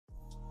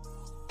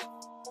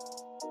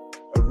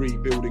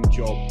rebuilding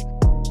job.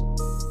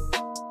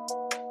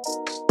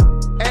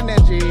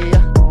 Energy.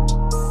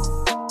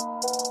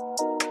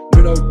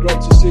 Great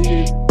to see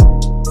you.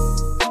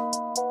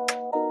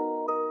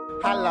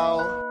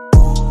 Hello.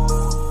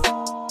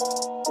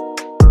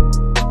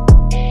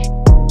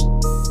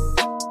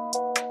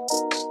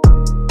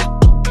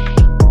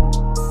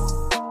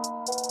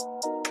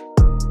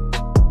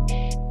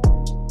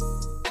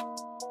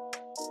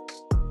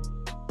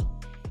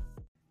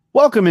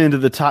 Welcome into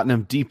the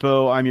Tottenham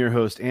Depot. I'm your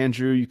host,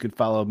 Andrew. You can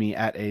follow me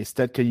at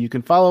Stetka. You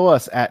can follow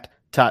us at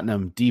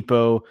Tottenham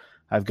Depot.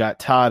 I've got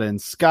Todd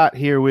and Scott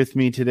here with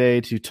me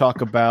today to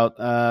talk about,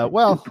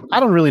 well, I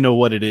don't really know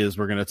what it is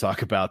we're going to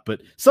talk about,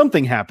 but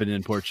something happened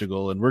in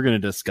Portugal, and we're going to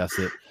discuss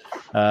it.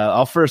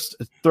 I'll first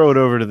throw it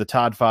over to the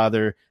Todd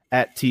Father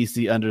at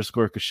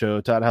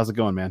TC_Kasho. Todd, how's it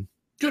going, man?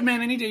 Good,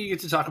 man. Any day you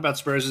get to talk about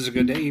Spurs is a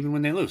good day, even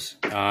when they lose.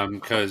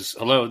 Because,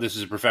 hello, this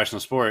is a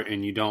professional sport,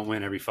 and you don't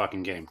win every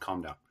fucking game.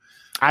 Calm down.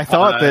 I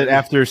thought that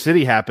after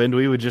City happened,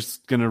 we were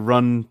just going to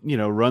run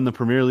the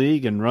Premier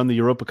League and run the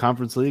Europa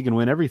Conference League and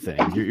win everything.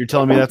 You're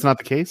telling me that's not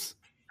the case?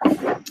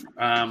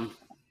 I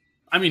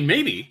mean,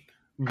 maybe,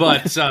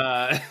 but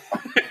no.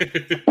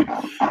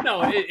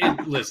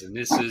 Listen,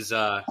 this is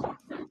a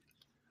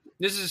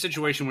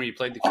situation where you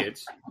played the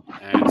kids,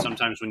 and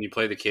sometimes when you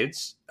play the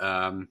kids,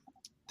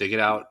 they get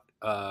out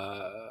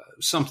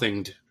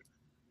somethinged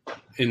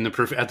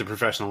at the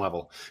professional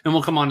level, and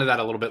we'll come on to that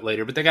a little bit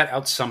later. But they got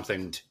out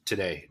somethinged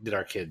today, did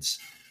our kids,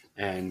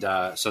 and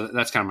so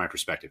that's kind of my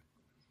perspective.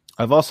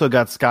 I've also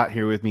got Scott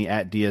here with me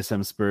at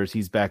DSM Spurs.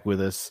 He's back with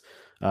us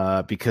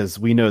because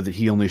we know that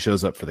he only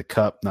shows up for the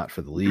cup, not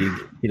for the league.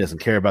 He doesn't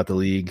care about the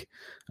league.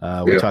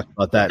 We talked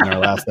about that in our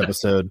last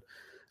episode.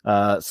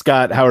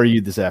 Scott, how are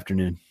you this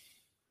afternoon?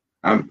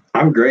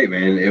 I'm great,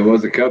 man. It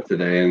was a cup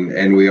today,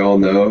 and we all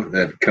know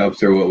that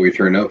cups are what we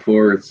turn up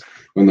for. It's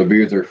when the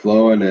beers are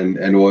flowing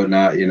and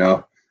whatnot,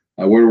 when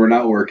we're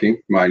not working.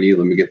 Mind you,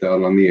 let me get that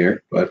on the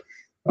air. But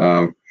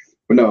no,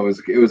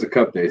 it was a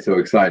cup day, so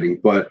exciting.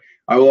 But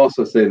I will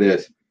also say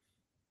this: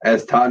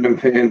 as Tottenham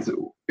fans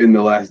in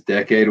the last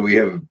decade, we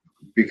have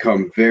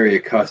become very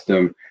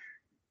accustomed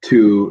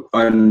to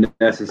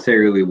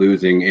unnecessarily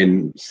losing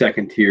in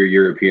second-tier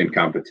European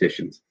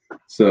competitions.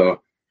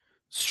 So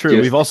it's true.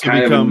 We've also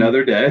become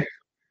another day.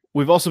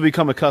 We've also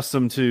become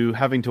accustomed to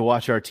having to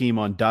watch our team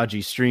on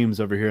dodgy streams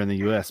over here in the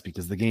U.S.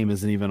 because the game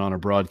isn't even on a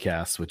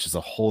broadcast, which is a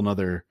whole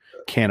nother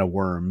can of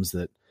worms.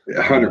 That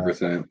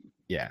 100%.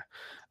 Yeah.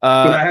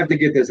 But I have to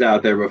get this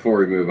out there before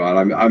we move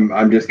on.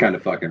 I'm just kind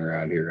of fucking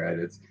around here, right?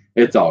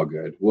 It's all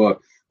good.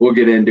 We'll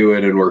get into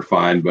it and we're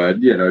fine. But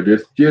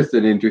just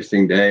an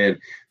interesting day and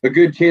a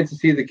good chance to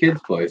see the kids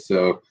play.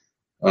 So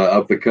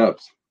up the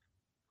cups.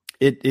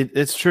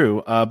 It's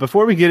true.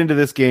 Before we get into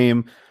this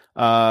game.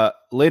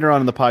 Later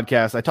on in the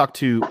podcast, I talked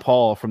to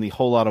Paul from the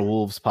Whole Lot of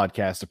Wolves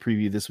podcast to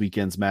preview this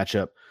weekend's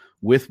matchup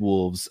with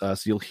Wolves. So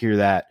you'll hear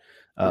that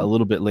a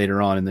little bit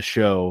later on in the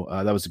show.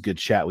 That was a good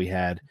chat we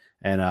had.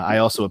 And I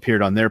also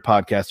appeared on their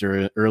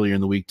podcast earlier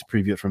in the week to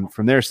preview it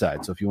from their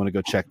side. So if you want to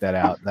go check that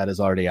out, that is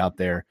already out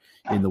there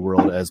in the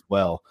world as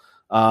well.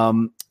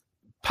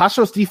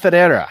 Paços de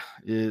Ferreira,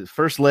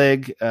 first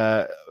leg,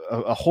 a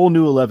whole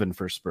new 11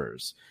 for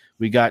Spurs.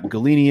 We got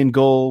Galini in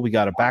goal. We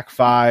got a back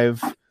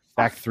five.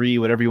 Back three,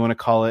 whatever you want to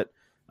call it.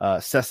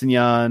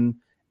 Sessegnon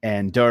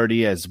and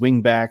Doherty as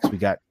wing backs. We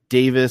got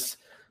Davis,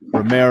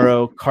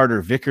 Romero,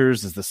 Carter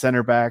Vickers as the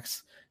center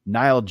backs.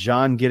 Niall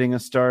John getting a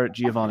start.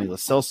 Giovanni Lo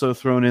Celso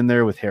thrown in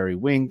there with Harry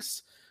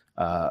Winks.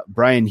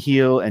 Brian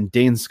Heel and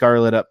Dane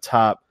Scarlett up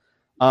top.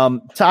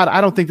 Todd, I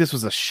don't think this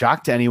was a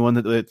shock to anyone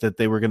that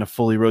they were going to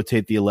fully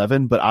rotate the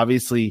 11, but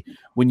obviously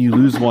when you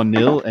lose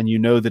 1-0 and you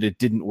know that it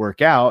didn't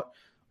work out,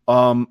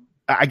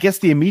 I guess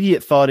the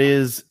immediate thought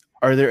is,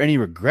 are there any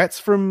regrets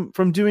from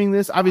doing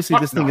this? Obviously,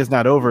 this thing is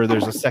not over.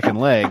 There's a second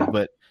leg,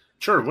 but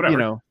sure,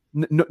 whatever.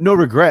 No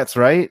regrets,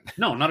 right?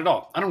 No, not at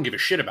all. I don't give a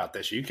shit about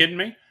this. Are you kidding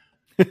me?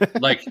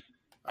 Like,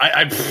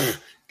 I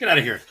get out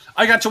of here.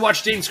 I got to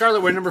watch Dane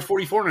Scarlett wear number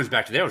 44 on his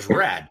back today. That was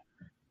rad.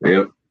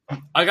 Yep.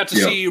 I got to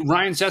see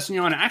Ryan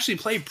Sessegnon actually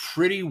play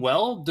pretty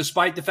well,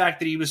 despite the fact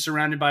that he was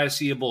surrounded by a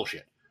sea of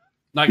bullshit.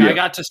 Like, I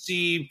got to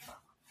see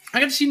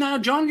Niall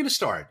John get a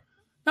start.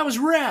 That was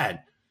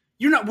rad.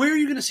 Where are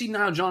you going to see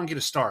Niall John get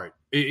a start?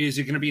 Is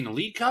it going to be in the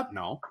League Cup?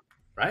 No.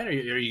 Right? Are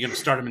you going to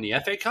start him in the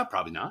FA Cup?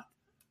 Probably not.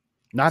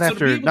 Not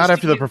after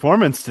the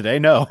performance today,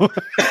 no.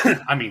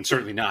 I mean,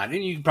 certainly not.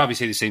 And you can probably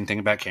say the same thing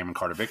about Cameron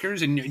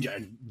Carter-Vickers.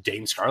 And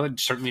Dane Scarlett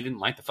certainly didn't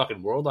light the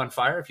fucking world on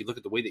fire if you look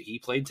at the way that he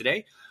played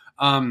today.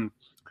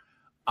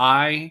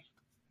 I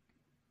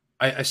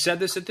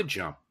said this at the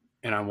jump,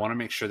 and I want to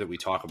make sure that we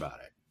talk about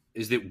it,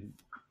 is that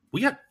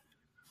we got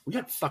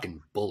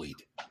fucking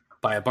bullied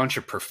by a bunch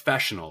of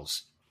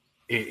professionals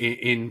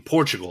in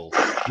Portugal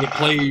that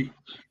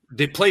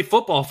play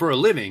football for a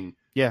living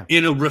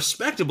in a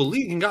respectable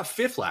league and got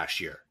fifth last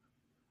year.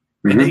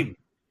 Mm-hmm. And they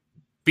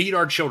beat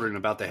our children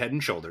about the head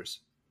and shoulders.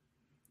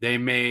 They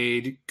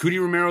made Cuti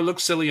Romero look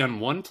silly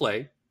on one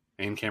play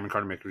and Cameron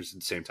Carter-Vickers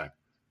at the same time.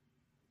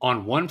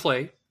 On one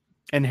play.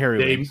 And Harry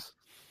Winks.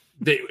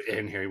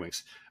 And Harry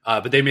Winks.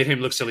 But they made him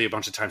look silly a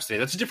bunch of times today.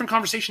 That's a different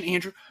conversation,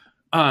 Andrew.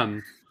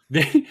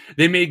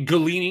 They made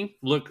Galini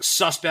look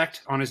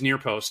suspect on his near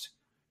post.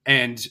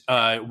 And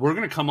we're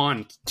going to come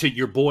on to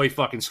your boy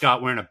fucking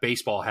Scott wearing a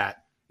baseball hat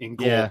in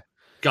goal. Yeah.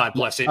 God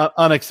bless it.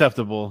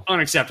 Unacceptable.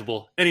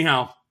 Unacceptable.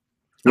 Anyhow,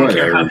 I don't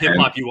care how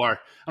hip-hop you are.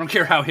 I don't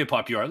care how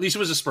hip-hop you are. At least it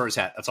was a Spurs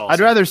hat. That's all.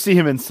 I'd rather see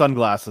him in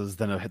sunglasses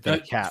than a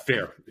cap.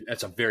 Fair.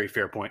 That's a very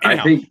fair point.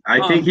 Anyhow,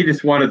 I think he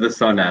just wanted the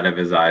sun out of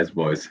his eyes,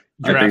 boys.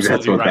 You're I think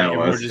that's what right. that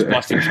was. We're just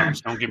busting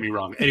chops. Don't get me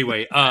wrong.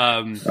 Anyway,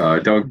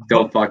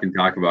 don't fucking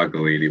talk about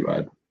Galini,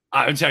 bud.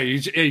 I'm telling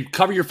you,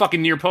 cover your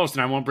fucking near post,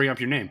 and I won't bring up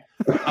your name.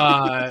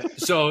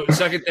 So,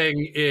 second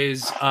thing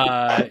is,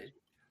 the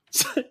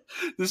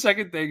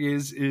second thing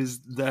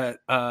is that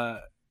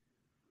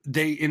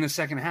they in the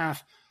second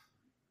half,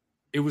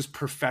 it was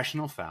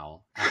professional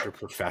foul after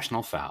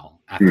professional foul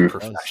after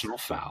professional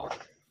foul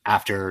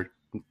after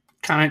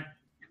kind of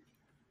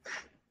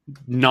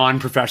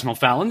non-professional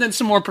foul, and then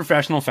some more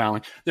professional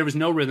fouling. There was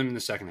no rhythm in the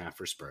second half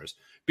for Spurs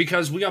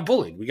because we got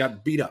bullied, we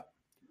got beat up,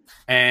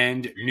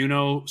 and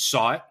Nuno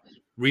saw it.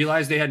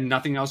 Realized they had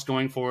nothing else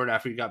going forward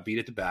after he got beat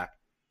at the back,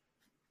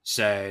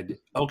 said,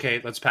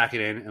 okay, let's pack it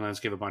in and let's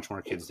give a bunch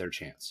more kids their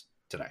chance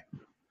today.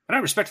 And I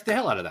respected the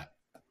hell out of that.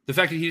 The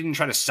fact that he didn't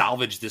try to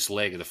salvage this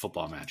leg of the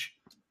football match,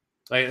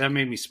 like, that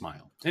made me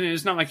smile. And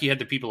it's not like he had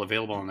the people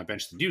available on the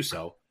bench to do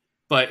so,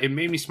 but it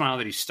made me smile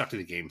that he stuck to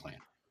the game plan.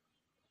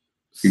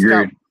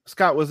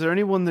 Scott, was there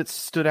anyone that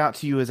stood out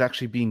to you as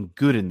actually being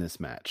good in this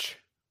match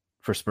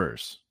for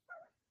Spurs?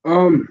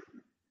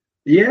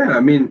 Yeah,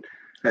 I mean,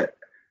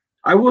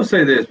 I will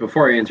say this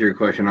before I answer your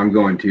question. I'm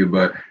going to,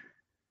 but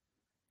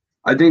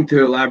I think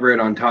to elaborate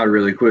on Todd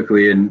really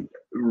quickly, and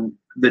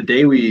the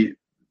day we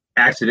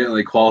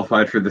accidentally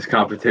qualified for this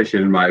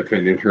competition, in my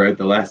opinion, right,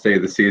 the last day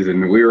of the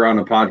season, we were on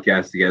a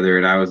podcast together,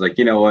 and I was like,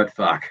 you know what,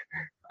 fuck,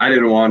 I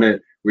didn't want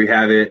it. We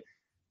have it.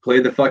 Play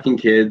the fucking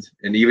kids,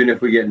 and even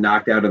if we get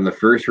knocked out in the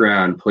first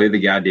round, play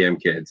the goddamn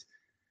kids.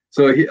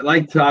 So,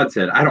 like Todd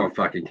said, I don't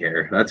fucking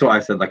care. That's why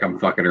I said, like, I'm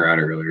fucking around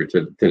earlier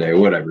today,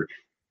 whatever.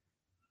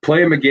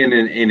 Play him again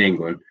in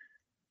England.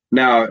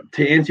 Now,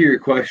 to answer your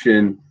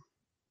question,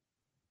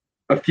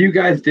 a few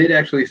guys did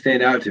actually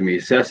stand out to me.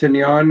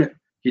 Sessegnon,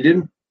 he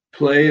didn't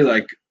play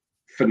like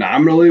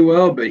phenomenally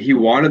well, but he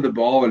wanted the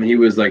ball and he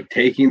was like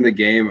taking the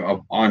game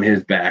up on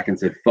his back and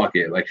said, fuck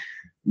it. Like,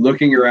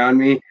 looking around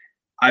me,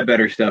 I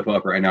better step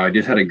up right now. I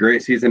just had a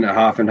great season at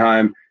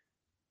Hoffenheim.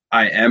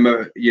 I am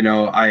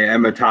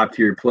a top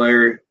tier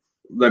player.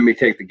 Let me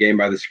take the game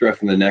by the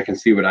scruff of the neck and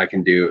see what I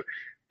can do.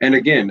 And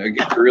again,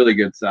 against a really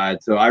good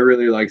side. So I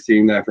really like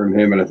seeing that from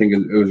him, and I think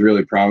it was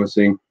really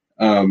promising.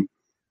 I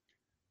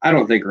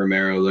don't think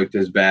Romero looked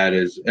as bad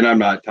as, and I'm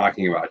not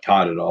talking about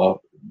Todd at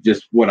all,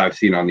 just what I've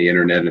seen on the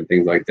internet and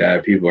things like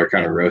that. People are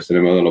kind of roasting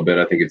him a little bit.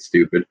 I think it's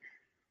stupid.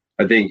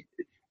 I think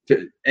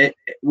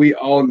we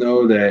all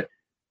know that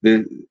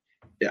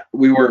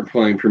we weren't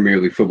playing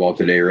Premier League football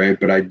today, right?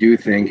 But I do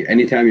think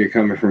anytime you're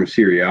coming from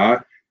Serie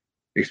A,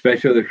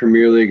 especially the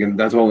Premier League, and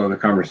that's a whole other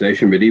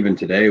conversation, but even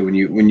today, when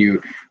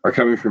you are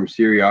coming from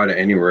Serie A to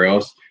anywhere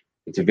else,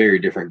 it's a very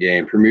different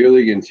game. Premier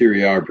League and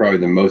Serie A are probably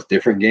the most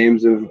different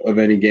games of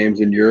any games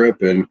in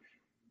Europe, and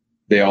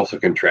they also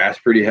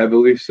contrast pretty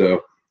heavily.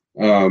 So,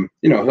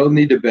 he'll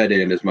need to bet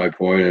in, is my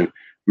point, and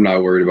I'm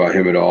not worried about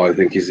him at all. I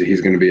think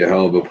he's going to be a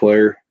hell of a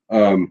player.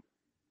 I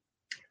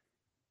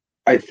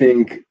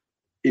think,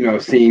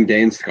 seeing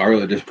Dane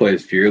Scarlett just play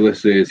as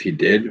fearlessly as he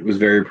did was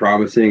very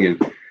promising,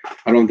 and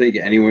I don't think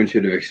anyone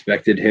should have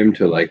expected him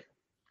to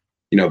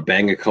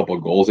bang a couple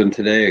goals in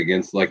today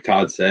against, like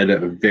Todd said, a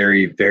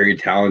very, very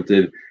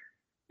talented,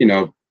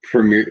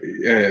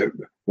 Premier.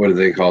 What are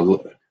they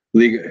called?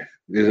 Liga?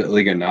 Is it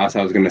Liga NOS?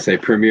 I was going to say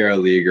Premier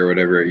League or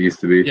whatever it used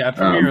to be. Yeah,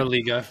 Premier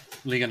Liga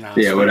NOS.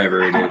 Yeah,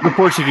 whatever it is. The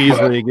Portuguese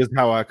league is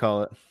how I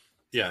call it.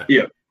 Yeah.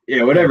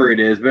 Yeah, whatever it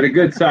is, but a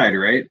good side,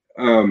 right?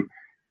 I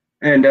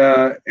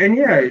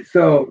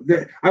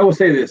will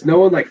say this: no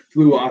one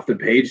flew off the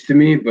page to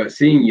me, but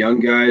seeing young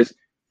guys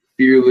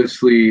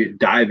fearlessly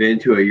dive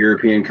into a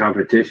European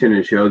competition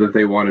and show that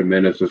they wanted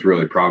minutes was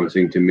really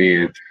promising to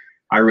me. And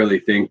I really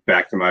think,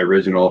 back to my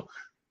original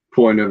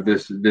point of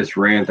this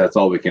rant, that's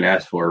all we can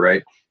ask for,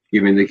 right?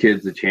 Giving the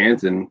kids a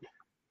chance and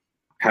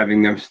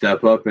having them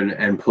step up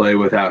and play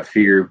without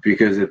fear,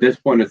 because at this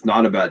point it's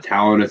not about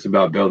talent, it's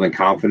about building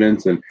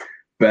confidence and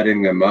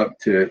betting them up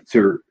to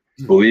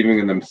believing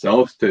in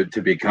themselves to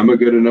become a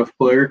good enough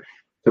player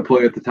to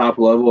play at the top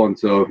level. And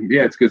so,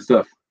 yeah, it's good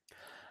stuff.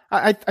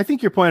 I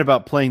think your point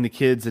about playing the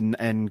kids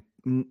and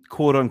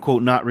quote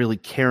unquote not really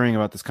caring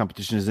about this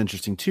competition is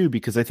interesting too,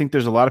 because I think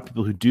there's a lot of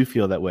people who do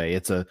feel that way.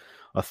 It's a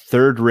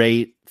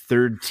third-rate,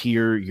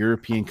 third-tier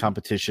European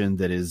competition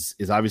that is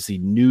obviously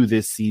new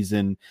this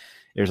season.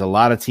 There's a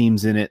lot of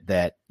teams in it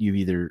that you've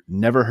either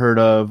never heard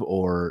of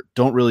or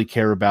don't really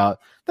care about.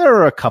 There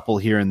are a couple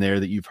here and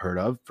there that you've heard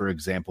of, for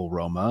example,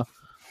 Roma.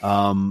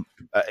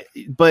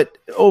 But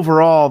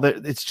overall,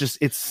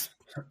 it's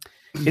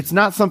it's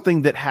not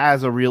something that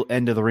has a real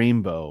end of the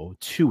rainbow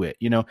to it.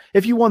 You know,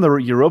 if you won the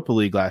Europa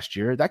League last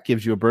year, that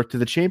gives you a berth to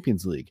the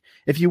Champions League.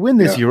 If you win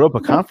this Europa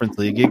Conference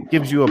League, it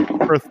gives you a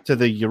berth to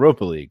the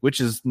Europa League, which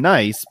is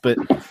nice, but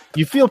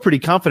you feel pretty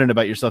confident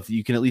about yourself that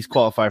you can at least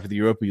qualify for the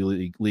Europa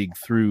League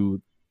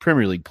through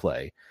Premier League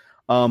play.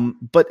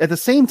 But at the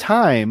same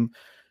time,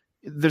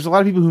 there's a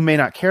lot of people who may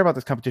not care about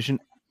this competition.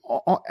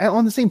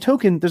 On the same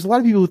token, there's a lot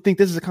of people who think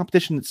this is a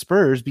competition that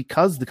Spurs,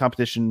 because the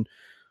competition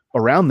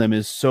around them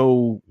is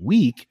so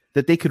weak,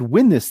 that they could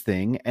win this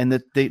thing and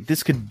that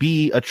this could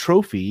be a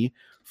trophy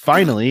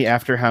finally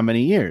after how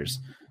many years.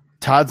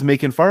 Todd's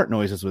making fart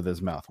noises with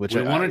his mouth, which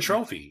we won a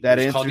trophy.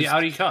 It's called the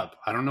Audi Cup.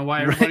 I don't know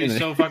why everybody's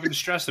so fucking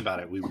stressed about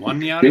it. We won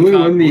the Audi Cup. We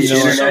Cup. won the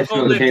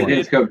International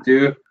Champions Cup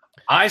too.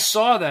 I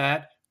saw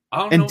that.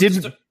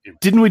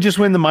 Didn't we just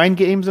win the Mind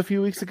Games a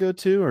few weeks ago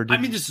too? Or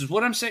this is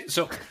what I'm saying.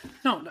 So,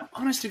 no,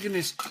 honest to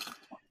goodness,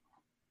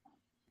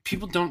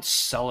 people don't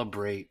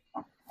celebrate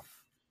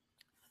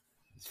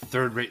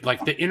third rate,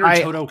 like the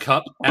Intertoto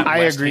Cup at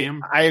West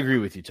Ham. I agree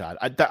with you, Todd.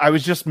 I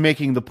was just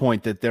making the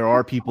point that there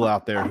are people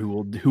out there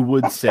who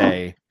would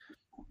say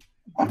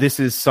this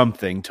is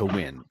something to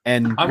win,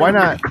 and why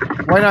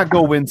not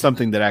go win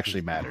something that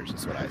actually matters?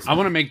 Is what I say. I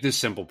want to make this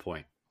simple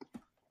point,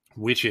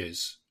 which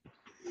is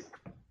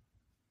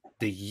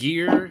the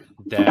year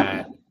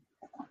that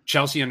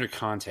Chelsea under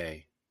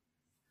Conte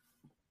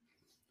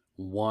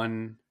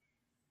won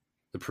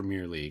the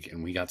Premier League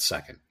and we got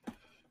second.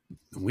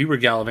 We were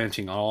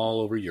gallivanting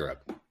all over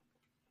Europe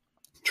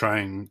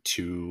trying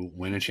to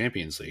win a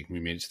Champions League. We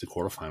made it to the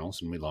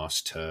quarterfinals and we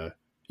lost to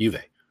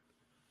Juve.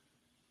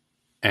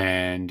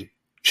 And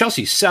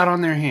Chelsea sat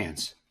on their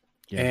hands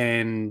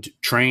and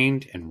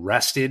trained and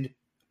rested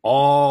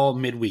all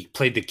midweek,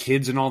 played the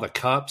kids in all the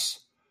cups.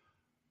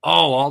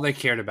 All they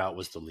cared about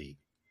was the league.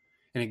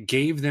 And it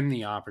gave them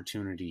the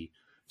opportunity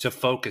to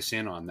focus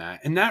in on that.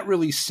 And that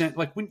really sent,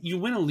 like, when you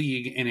win a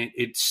league and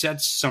it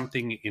sets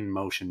something in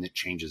motion that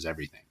changes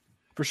everything.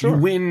 For sure.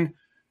 You win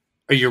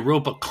a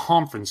Europa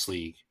Conference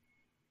League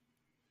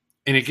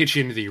and it gets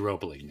you into the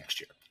Europa League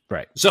next year.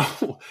 Right.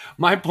 So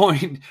my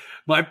point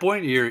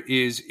here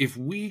is, if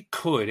we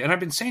could, and I've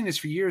been saying this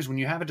for years, when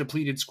you have a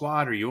depleted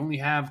squad or you only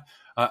have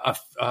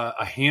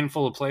a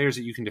handful of players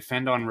that you can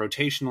defend on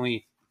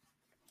rotationally,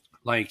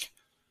 like,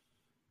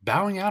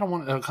 bowing out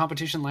on a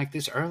competition like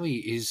this early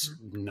is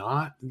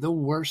not the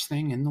worst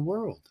thing in the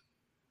world.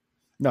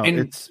 No, and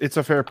it's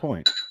a fair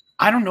point.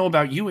 I don't know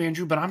about you,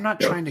 Andrew, but I'm not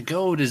trying to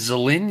go to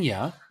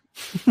Zelinya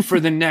for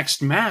the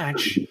next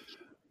match,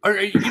 or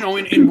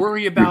and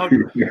worry about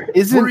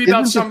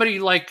somebody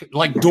like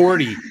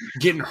Doherty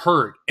getting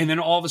hurt, and then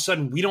all of a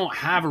sudden we don't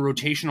have a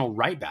rotational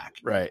right back.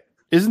 Right.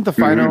 Isn't the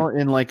final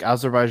in like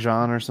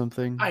Azerbaijan or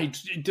something?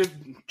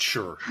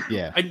 Sure.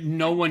 Yeah.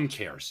 No one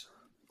cares.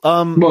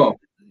 Well,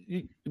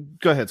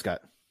 go ahead,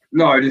 Scott.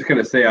 No, I was just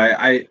gonna say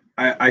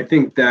I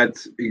think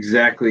that's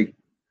exactly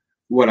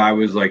what I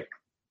was, like,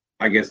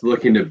 I guess,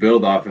 looking to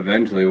build off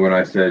eventually when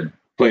I said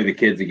play the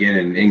kids again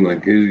in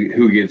England.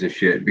 Who gives a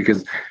shit?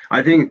 Because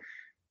I think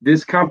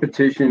this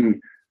competition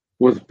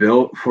was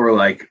built for,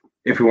 like,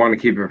 if we want to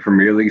keep it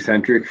Premier League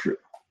centric,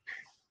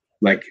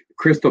 like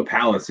Crystal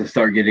Palace to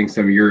start getting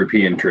some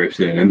European trips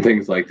in and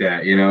things like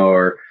that,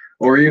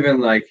 or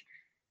even like,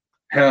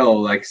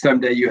 hell, like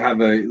someday you have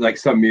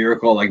some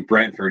miracle like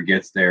Brentford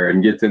gets there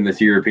and gets in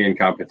this European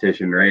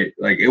competition, right?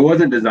 Like, it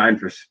wasn't designed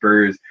for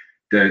Spurs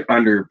to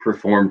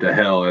underperform to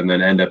hell and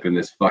then end up in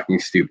this fucking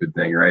stupid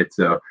thing, right?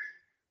 So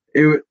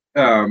it,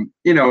 and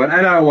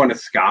I don't want to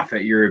scoff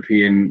at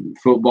European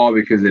football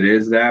because it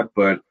is that,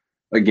 but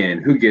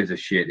again, who gives a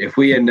shit? If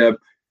we end up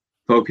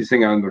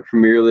focusing on the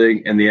Premier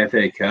League and the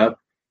FA Cup,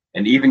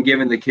 and even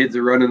giving the kids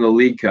a run in the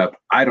League Cup,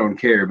 I don't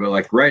care. But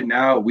like right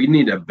now, we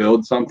need to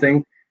build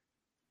something.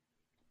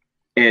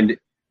 And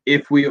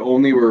if we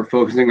only were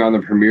focusing on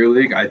the Premier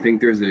League, I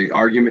think there's an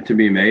argument to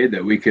be made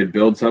that we could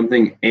build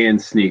something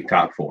and sneak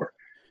top four,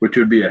 which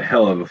would be a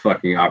hell of a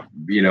fucking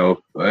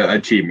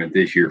achievement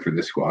this year for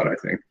the squad, I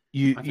think.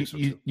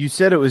 You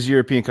said it was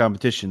European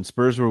competition.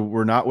 Spurs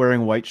were not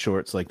wearing white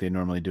shorts like they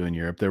normally do in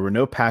Europe. There were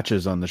no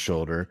patches on the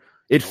shoulder.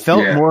 It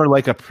felt more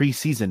like a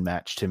preseason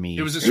match to me.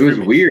 It was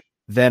weird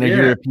than a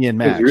European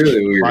match. It was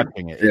really weird.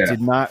 Watching it,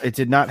 it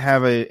did not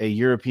have a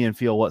European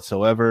feel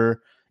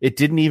whatsoever. It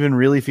didn't even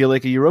really feel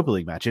like a Europa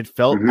League match. It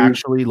felt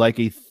actually like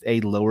a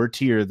lower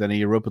tier than a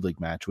Europa League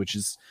match, which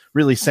is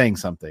really saying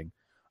something.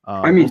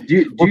 I mean,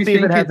 we'll see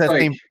if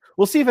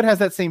it has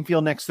that same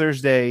feel next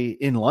Thursday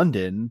in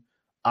London.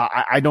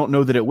 I don't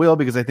know that it will,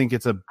 because I think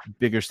it's a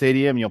bigger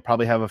stadium. You'll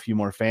probably have a few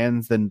more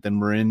fans than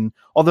we're in.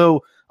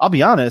 Although I'll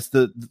be honest,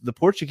 the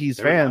Portuguese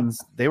fans,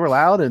 they were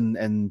loud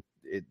and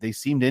they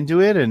seemed into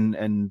it,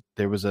 and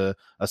there was a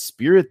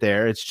spirit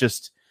there. It's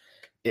just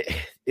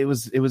it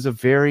was a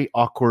very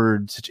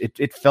awkward.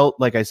 It felt,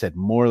 like I said,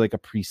 more like a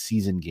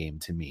preseason game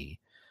to me.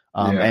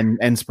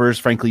 And Spurs,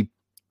 frankly,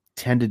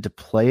 tended to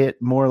play it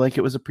more like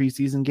it was a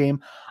preseason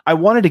game. I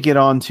wanted to get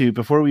on to,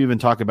 before we even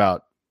talk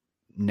about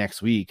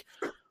next week,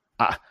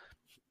 a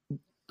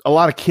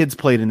lot of kids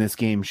played in this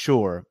game.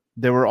 Sure.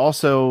 There were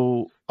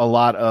also a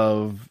lot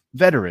of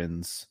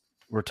veterans.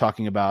 We're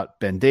talking about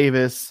Ben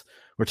Davis.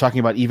 We're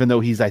talking about, even though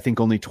he's, I think,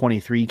 only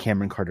 23,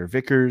 Cameron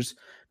Carter-Vickers,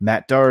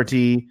 Matt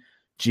Doherty,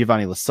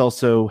 Giovanni Lo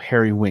Celso,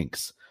 Harry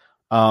Winks.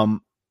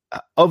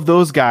 Of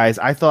those guys,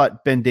 I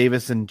thought Ben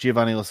Davis and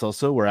Giovanni Lo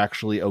Celso were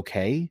actually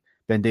okay.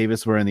 Ben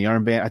Davis wearing the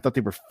armband, I thought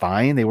they were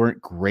fine. They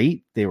weren't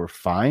great. They were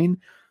fine.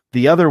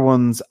 The other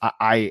ones,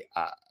 I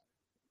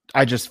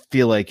just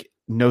feel like,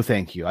 no,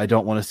 thank you. I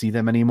don't want to see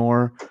them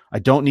anymore. I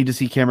don't need to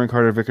see Cameron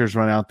Carter-Vickers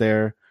run out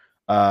there.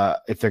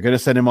 If they're going to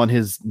send him on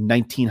his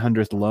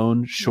 1900th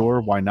loan,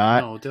 sure, why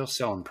not? No, they'll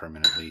sell him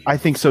permanently. I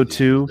think so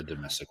too. The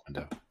domestic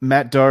window.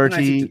 Matt And Doherty. I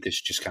think that they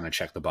should just kind of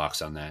check the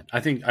box on that. I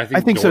think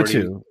so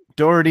too.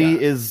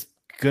 Doherty is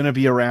going to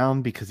be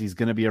around because he's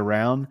going to be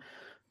around.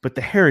 But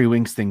the Harry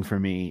Winks thing for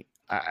me,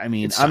 I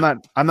mean,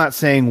 I'm not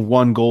saying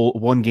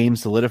one game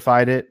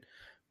solidified it,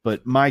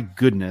 but my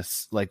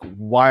goodness, like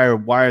why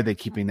are they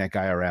keeping that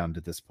guy around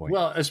at this point?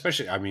 Well,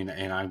 especially, I mean,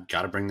 and I've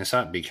got to bring this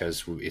up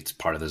because it's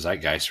part of the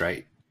zeitgeist,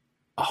 right?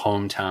 A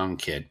hometown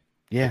kid,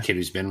 a kid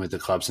who's been with the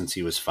club since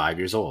he was 5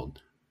 years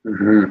old,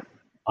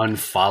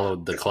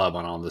 unfollowed the club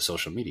on all the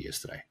social medias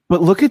today.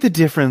 But look at the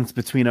difference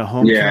between a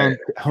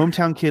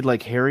hometown kid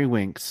like Harry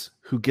Winks,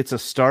 who gets a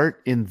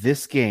start in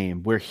this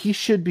game where he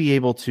should be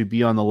able to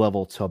be on the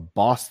level to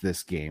boss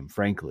this game,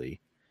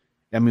 frankly.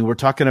 I mean, we're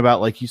talking about,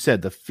 like you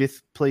said, the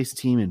 5th place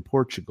team in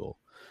Portugal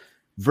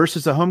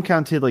versus a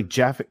hometown kid like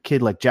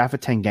Jaffa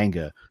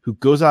Tanganga, who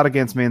goes out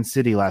against Man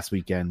City last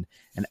weekend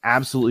and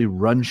absolutely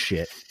runs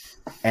shit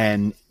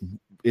and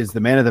is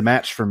the man of the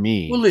match for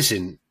me. Well,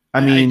 listen,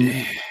 I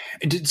mean,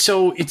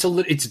 so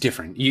it's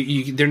different.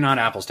 They're not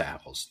apples to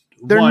apples.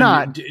 They're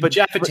not. But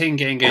Jaffa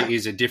Tanganga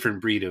is a different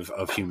breed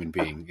of human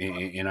being,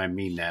 and I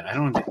mean that.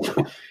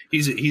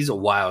 He's a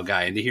wild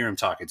guy, and to hear him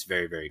talk, it's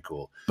very, very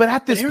cool. But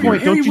at this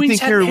point, don't you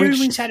think Harry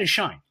Winks had a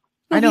shine?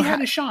 I know, he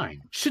had a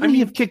shine. Shouldn't he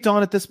have kicked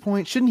on at this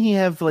point? Shouldn't he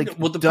have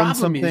done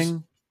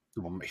something?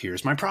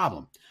 Here's my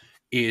problem: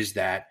 is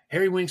that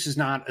Harry Winks is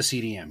not a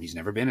CDM. He's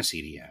never been a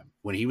CDM.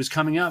 When he was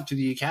coming up to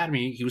the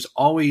academy, he was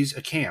always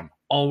a cam,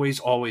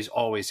 always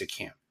a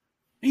cam.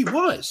 He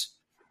was.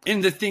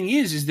 And the thing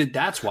is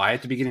that's why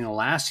at the beginning of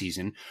last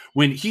season,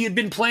 when he had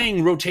been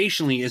playing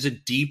rotationally as a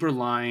deeper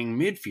lying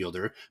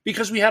midfielder,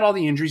 because we had all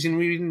the injuries and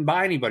we didn't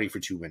buy anybody for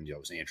 2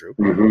 windows, Andrew.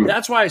 Mm-hmm.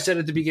 That's why I said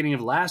at the beginning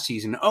of last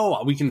season,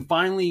 we can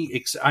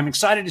finally, I'm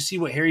excited to see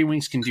what Harry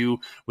Winks can do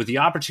with the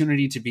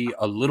opportunity to be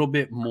a little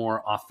bit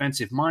more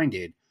offensive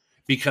minded,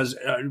 because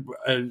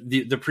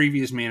the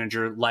previous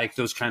manager liked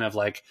those kind of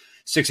like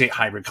 6-8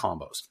 hybrid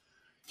combos.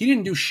 He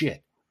didn't do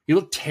shit. He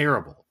looked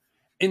terrible.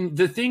 And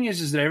the thing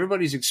is that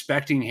everybody's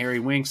expecting Harry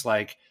Winks,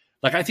 like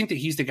I think that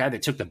he's the guy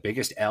that took the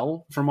biggest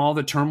L from all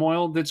the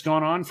turmoil that's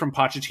gone on, from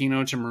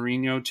Pochettino to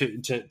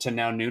Mourinho to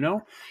now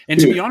Nuno. And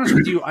to be honest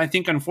with you, I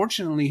think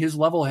unfortunately his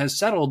level has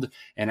settled.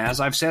 And as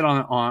I've said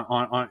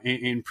on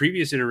in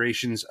previous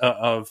iterations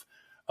of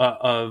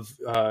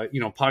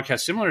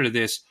podcasts similar to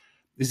this,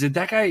 is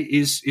that guy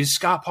is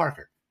Scott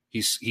Parker.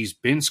 He's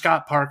been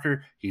Scott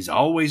Parker. He's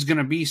always going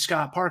to be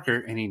Scott Parker,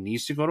 and he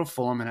needs to go to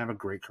Fulham and have a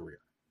great career.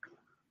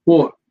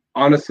 Well,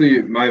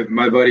 honestly, my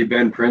buddy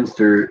Ben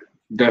Prinster,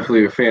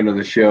 definitely a fan of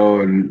the show,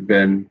 and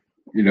Ben,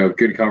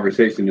 good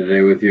conversation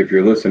today with you if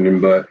you're listening.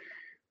 But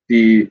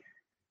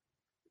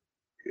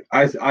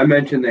I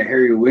mentioned that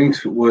Harry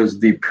Winks was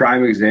the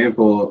prime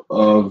example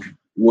of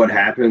what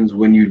happens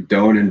when you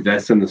don't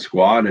invest in the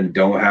squad and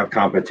don't have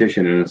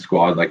competition in the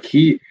squad. Like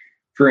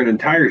for an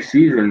entire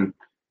season,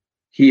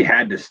 he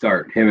had to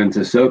start, him and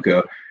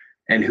Sissoko.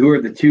 And who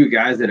are the 2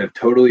 guys that have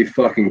totally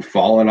fucking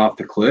fallen off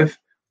the cliff?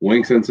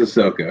 Winks and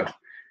Sissoko.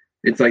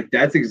 It's like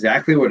that's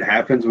exactly what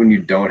happens when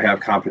you don't have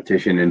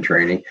competition in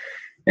training.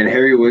 And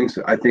Harry Winks,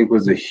 I think,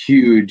 was a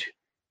huge,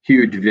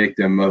 huge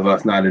victim of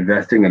us not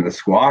investing in the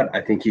squad.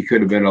 I think he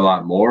could have been a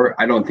lot more.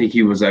 I don't think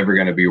he was ever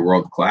going to be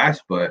world class,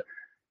 but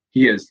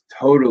he has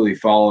totally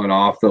fallen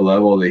off the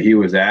level that he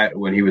was at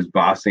when he was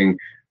bossing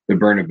the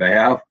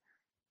Bernabeu,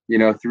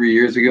 3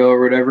 years ago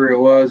or whatever it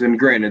was. And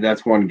granted,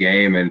 that's one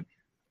game. And,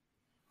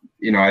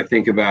 I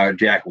think about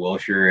Jack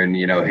Wilshere and,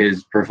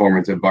 his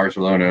performance at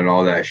Barcelona and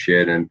all that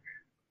shit and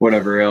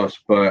whatever else.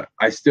 But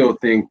I still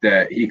think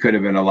that he could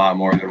have been a lot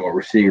more than what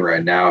we're seeing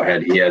right now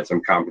had he had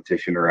some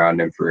competition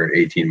around him for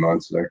 18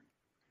 months there.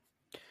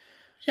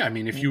 Yeah, I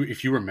mean, if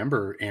you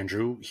remember,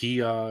 Andrew, he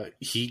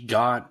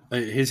got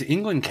his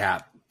England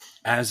cap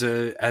as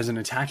an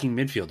attacking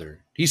midfielder.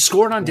 He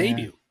scored on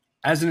debut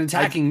as an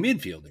attacking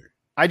midfielder.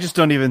 I just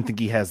don't even think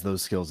he has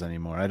those skills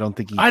anymore. I don't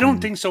think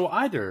think so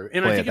either.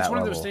 And I think it's one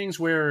of those things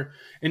where,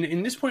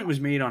 and this point was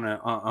made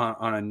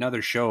on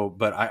another show,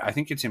 but I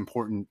think it's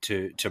important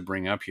to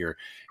bring up here,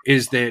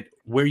 is that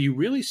where you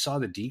really saw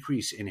the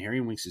decrease in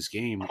Harry Winks'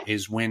 game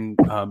is when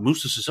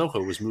Moussa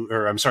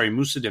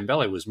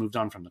Dembele was moved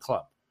on from the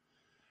club.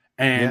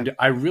 And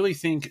I really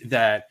think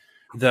that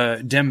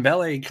the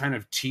Dembele kind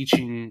of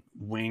teaching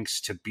Winks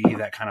to be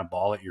that kind of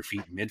ball at your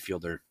feet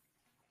midfielder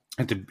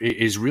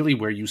is really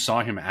where you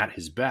saw him at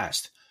his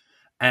best.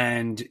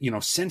 And,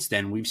 since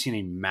then we've seen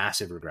a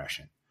massive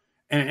regression.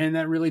 And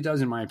that really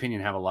does, in my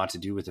opinion, have a lot to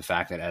do with the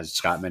fact that, as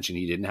Scott mentioned,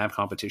 he didn't have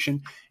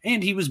competition,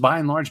 and he was by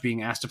and large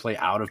being asked to play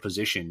out of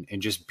position and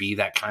just be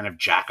that kind of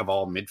jack of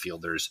all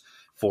midfielders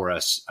for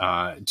us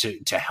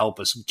to help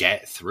us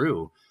get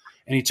through.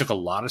 And he took a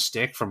lot of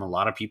stick from a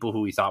lot of people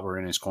who he thought were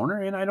in his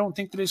corner, and I don't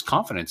think that his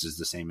confidence is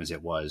the same as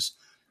it was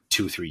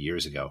 2-3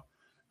 years ago.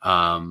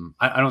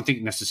 I don't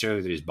think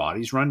necessarily that his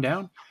body's run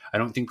down. I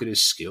don't think that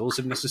his skills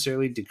have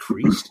necessarily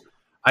decreased.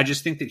 I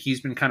just think that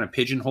he's been kind of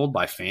pigeonholed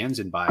by fans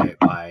and by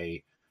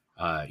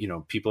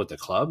people at the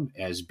club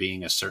as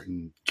being a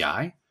certain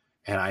guy.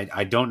 And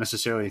I don't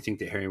necessarily think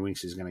that Harry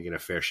Winks is going to get a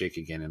fair shake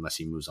again unless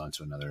he moves on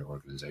to another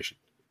organization.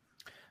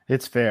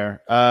 It's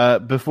fair.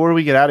 Before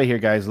we get out of here,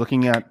 guys,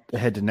 looking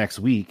ahead to next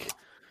week,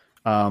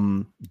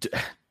 do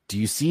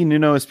you see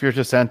Nuno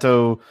Espirito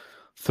Santo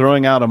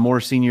throwing out a more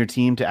senior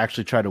team to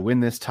actually try to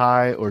win this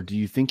tie, or do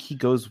you think he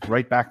goes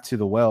right back to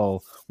the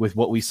well with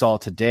what we saw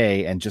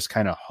today and just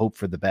kind of hope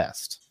for the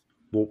best?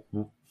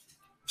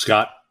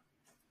 Scott?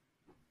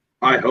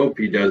 I hope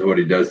he does what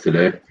he does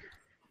today.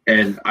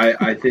 And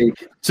I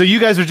think... So you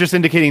guys are just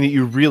indicating that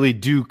you really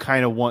do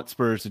kind of want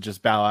Spurs to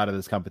just bow out of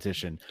this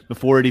competition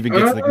before it even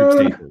gets to the group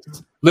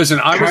stages. Listen,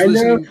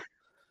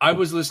 I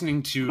was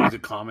listening to the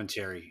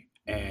commentary,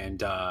 and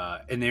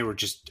they were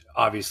just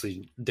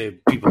obviously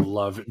people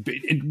love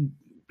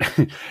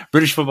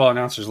British football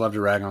announcers love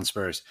to rag on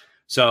Spurs.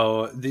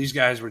 So these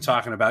guys were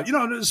talking about,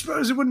 the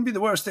Spurs, it wouldn't be the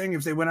worst thing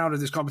if they went out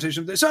of this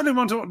competition. They certainly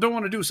don't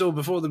want to do so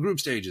before the group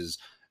stages.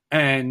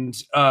 And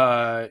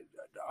I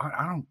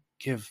don't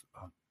give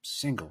a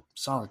single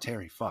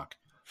solitary fuck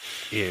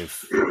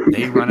if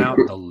they run out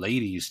the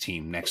ladies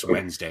team next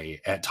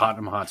Wednesday at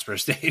Tottenham Hotspur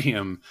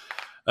Stadium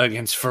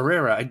against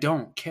Ferreira. I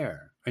don't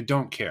care.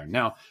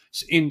 Now,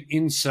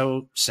 in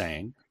so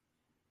saying,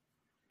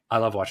 I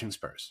love watching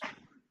Spurs.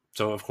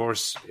 So, of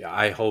course,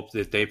 I hope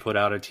that they put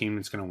out a team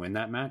that's going to win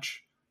that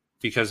match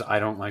because I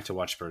don't like to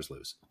watch Spurs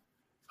lose.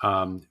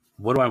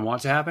 What do I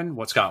want to happen?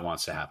 What Scott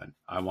wants to happen.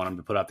 I want him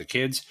to put out the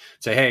kids,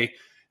 say, hey,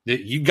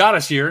 you got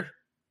us here.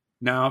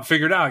 Now,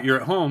 figure it out. You're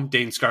at home.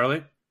 Dane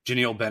Scarlett,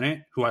 Janelle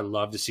Bennett, who I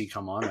love to see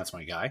come on. That's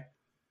my guy.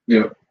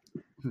 Yeah.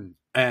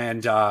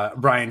 And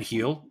Brian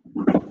Heel.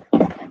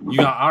 You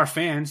got our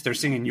fans. They're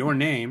singing your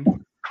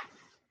name.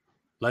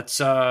 Let's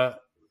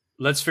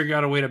figure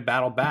out a way to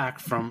battle back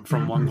from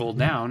one goal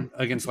down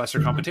against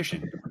lesser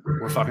competition.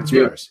 We're fucking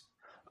Spurs.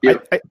 Yeah.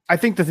 I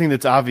think the thing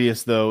that's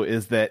obvious, though,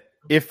 is that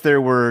if there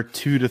were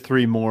 2 to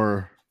 3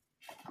 more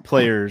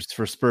players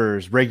for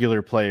Spurs,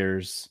 regular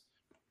players,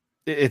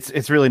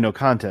 it's really no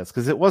contest,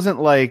 because it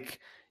wasn't like,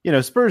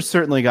 Spurs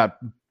certainly got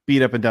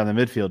beat up and down the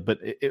midfield, but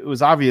it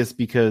was obvious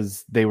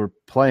because they were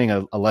playing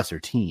a lesser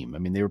team. I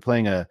mean, they were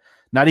playing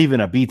not even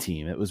a B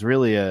team. It was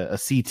really a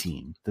C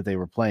team that they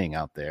were playing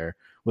out there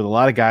with a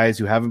lot of guys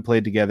who haven't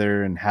played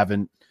together and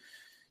haven't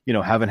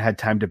had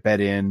time to bed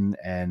in.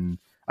 And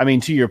I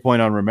mean, to your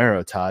point on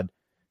Romero, Todd,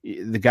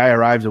 the guy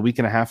arrived a week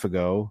and a half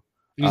ago.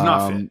 He's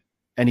not fit.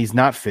 And he's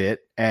not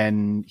fit.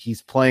 And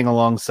he's playing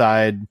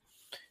alongside,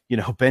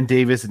 Ben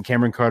Davis and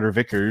Cameron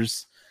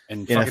Carter-Vickers.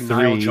 And fucking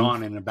Niall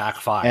John in a back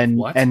five.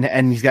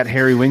 And he's got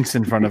Harry Winks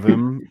in front of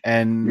him.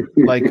 And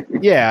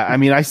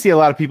I see a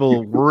lot of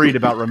people worried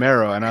about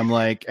Romero, and I'm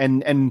like,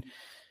 and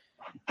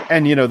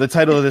the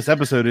title of this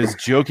episode is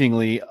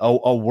jokingly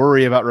a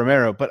worry about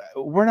Romero, but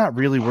we're not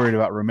really worried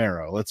about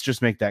Romero. Let's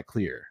just make that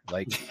clear.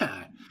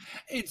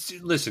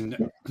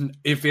 Listen,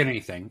 if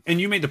anything,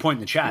 and you made the point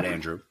in the chat,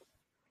 Andrew,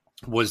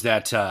 was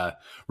that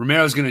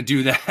Romero's going to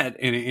do that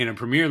in a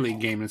Premier League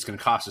game, and it's going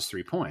to cost us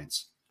 3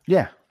 points.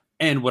 Yeah.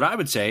 And what I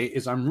would say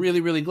is I'm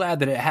really, really glad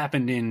that it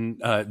happened in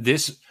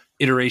this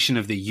iteration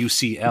of the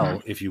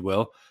UCL, if you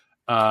will,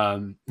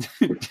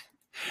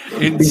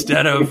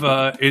 instead of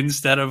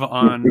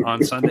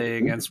on Sunday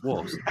against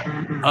Wolves.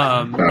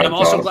 I'm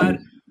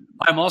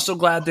also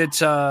glad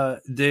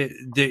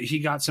that he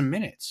got some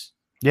minutes,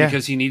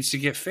 because he needs to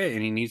get fit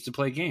and he needs to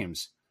play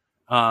games.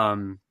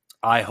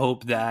 I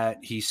hope that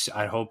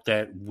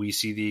we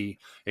see the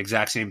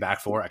exact same back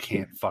four. I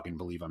can't fucking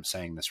believe I'm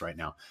saying this right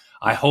now.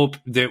 I hope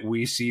that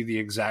we see the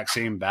exact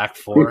same back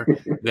four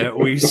that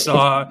we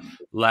saw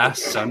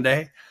last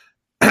Sunday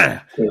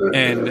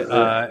and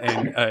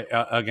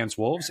against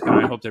Wolves. And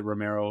I hope that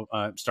Romero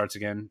starts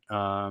again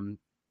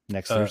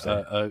next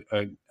Thursday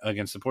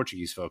against the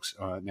Portuguese folks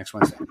next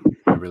Wednesday.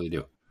 I really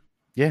do.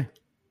 Yeah,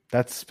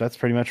 that's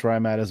pretty much where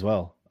I'm at as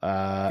well.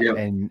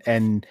 And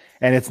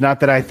it's not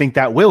that I think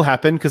that will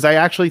happen, because I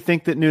actually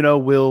think that Nuno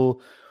will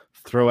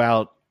throw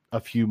out a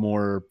few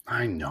more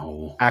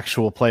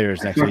actual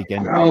players next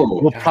weekend.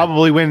 We'll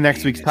probably win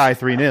next week's tie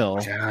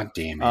 3-0. God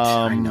damn it.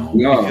 I know.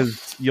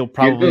 Because you'll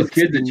probably give those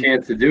kids a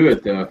chance to do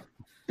it, though.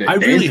 I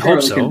really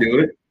hope so.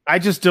 I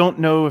just don't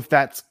know if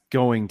that's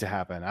going to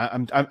happen.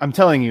 I'm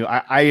telling you,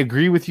 I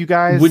agree with you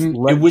guys. It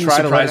wouldn't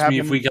surprise me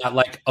if we got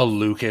like a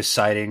Lucas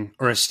sighting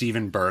or a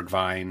Steven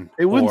Bergwijn.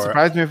 It wouldn't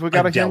surprise me if we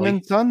got a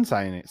Heung-min Son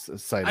sighting.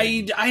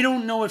 I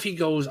don't know if he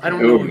goes. I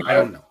don't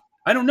know.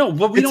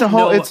 But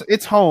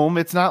it's home.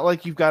 It's not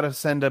like you've got to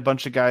send a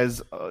bunch of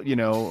guys,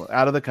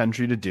 out of the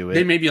country to do it.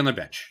 They may be on the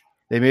bench.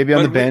 They may be on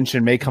But the bench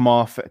and may come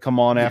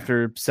on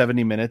after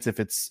 70 minutes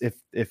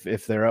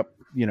if they're up,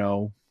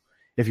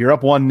 if you're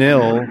up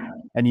 1-0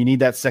 and you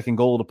need that second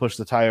goal to push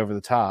the tie over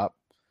the top.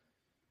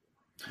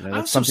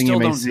 That's something you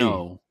may see.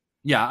 Know.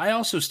 Yeah, I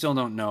also still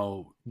don't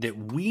know that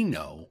we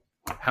know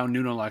how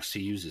Nuno likes to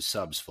use his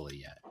subs fully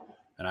yet.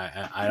 And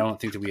I don't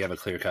think that we have a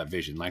clear-cut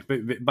vision. Like,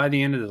 but by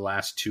the end of the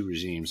last two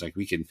regimes, like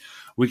we can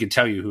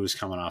tell you who was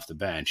coming off the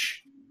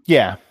bench.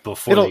 Yeah,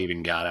 before they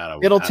even got out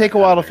of. It'll take a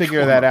while to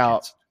figure that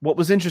out. What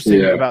was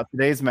interesting about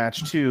today's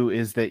match too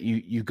is that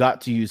you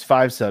got to use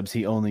 5 subs.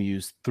 He only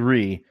used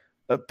 3.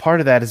 Part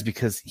of that is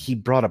because he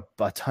brought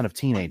a ton of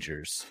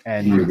teenagers,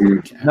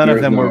 and none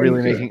of them were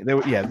really making.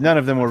 None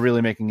of them were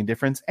really making a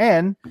difference.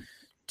 And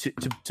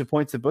to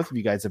points that both of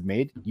you guys have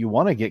made, you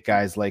want to get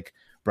guys like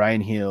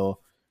Brian Hill,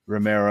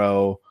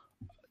 Romero.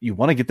 You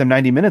want to get them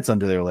 90 minutes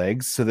under their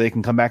legs so they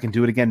can come back and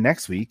do it again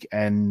next week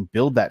and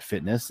build that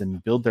fitness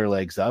and build their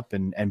legs up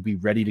and be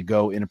ready to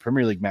go in a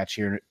Premier League match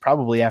here,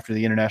 probably after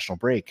the international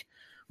break,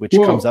 which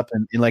comes up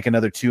in like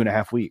another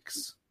 2.5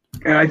 weeks.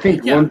 And I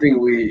think one thing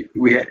we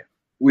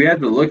had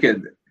to look at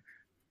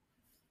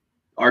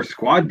our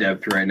squad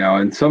depth right now,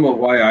 and some of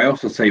why I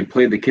also say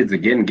play the kids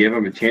again, give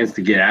them a chance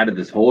to get out of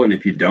this hole, and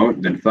if you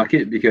don't, then fuck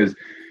it. Because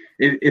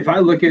if I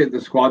look at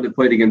the squad that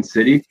played against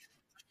City,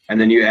 and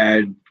then you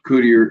add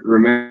Cudi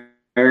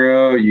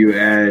Romero, you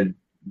add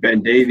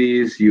Ben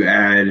Davies, you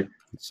add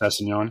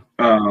Sessegnon.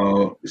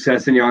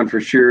 Sessegnon for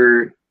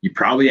sure. You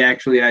probably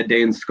actually add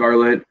Dane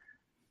Scarlett.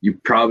 You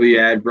probably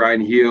add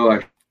Brian Hill.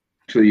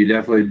 Actually, you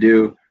definitely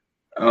do.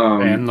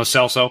 And Lo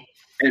Celso.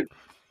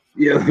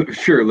 Yeah,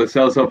 sure. Lo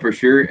Celso for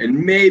sure.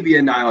 And maybe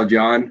a Niall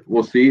John.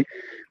 We'll see.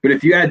 But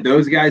if you add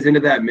those guys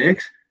into that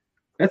mix,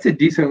 that's a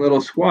decent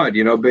little squad,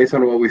 based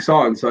on what we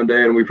saw on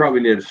Sunday. And we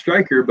probably need a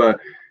striker. But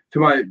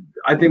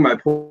I think my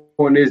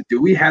point is,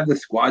 do we have the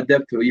squad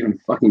depth to even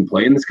fucking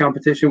play in this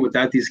competition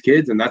without these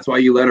kids? And that's why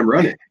you let them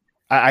run it.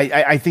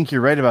 I think you're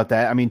right about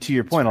that. I mean, to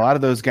your point, a lot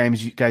of those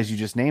guys you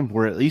just named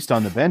were at least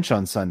on the bench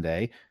on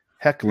Sunday.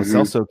 Heck, Lo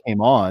Celso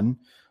came on.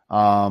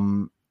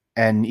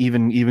 And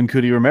even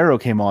Cudi Romero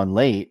came on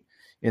late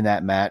in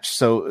that match.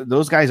 So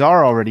those guys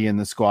are already in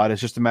the squad.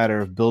 It's just a matter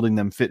of building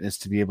them fitness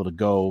to be able to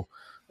go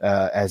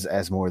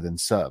as more than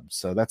subs.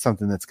 So that's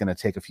something that's going to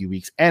take a few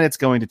weeks, and it's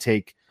going to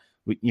take.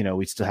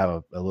 We still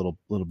have a little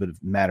bit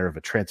of matter of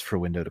a transfer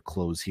window to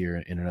close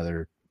here in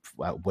another,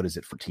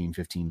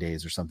 15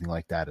 days or something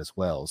like that as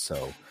well.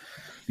 So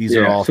these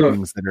are all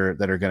things that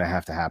are going to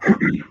have to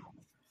happen.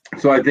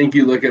 So I think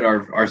you look at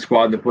our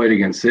squad that played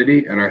against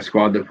City and our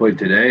squad that played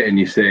today, and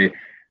you say,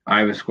 I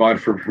have a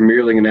squad for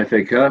Premier League and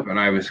FA Cup, and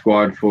I have a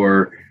squad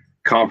for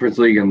Conference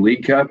League and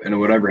League Cup, and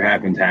whatever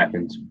happens,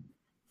 happens.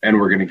 And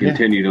we're going to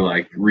continue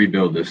to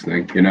rebuild this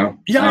thing,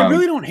 Yeah, I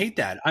really don't hate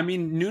that. I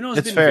mean,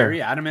 Nuno's been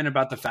very adamant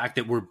about the fact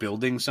that we're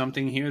building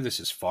something here. This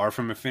is far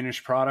from a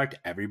finished product.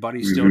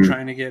 Everybody's still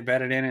trying to get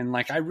bedded in. And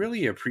I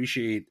really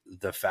appreciate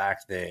the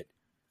fact that,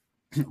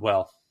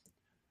 well,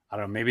 I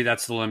don't know, maybe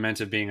that's the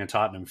lament of being a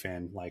Tottenham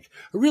fan. I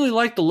really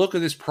like the look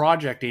of this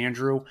project,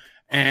 Andrew.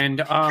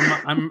 And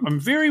I'm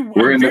very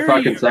we're in the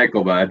fucking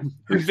cycle, bud.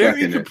 I'm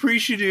very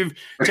appreciative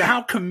to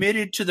how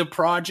committed to the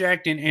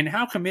project and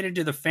how committed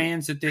to the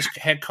fans that this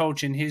head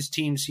coach and his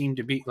team seem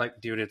to be.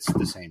 Dude, it's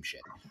the same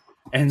shit.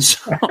 And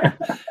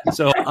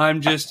so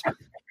I'm just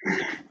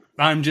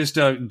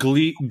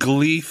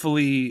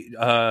gleefully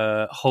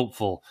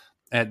hopeful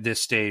at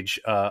this stage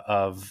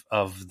of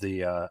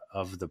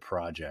the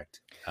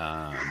project.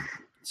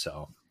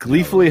 So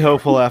gleefully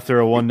hopeful after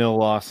a 1-0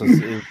 loss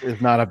is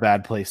not a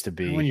bad place to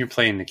be when you're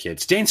playing the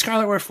kids. Dane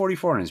Scarlett wore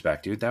 44 on his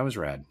back, dude. That was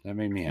rad. That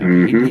made me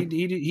happy.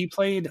 He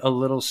played a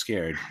little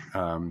scared,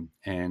 but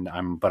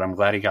I'm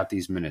glad he got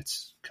these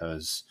minutes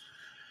because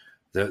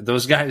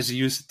those guys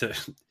used to.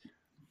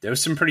 There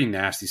was some pretty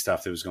nasty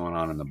stuff that was going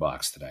on in the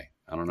box today.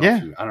 I don't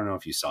know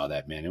if you saw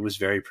that, man. It was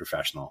very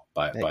professional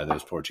by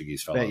those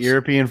Portuguese fellows. That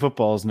European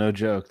football is no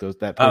joke. The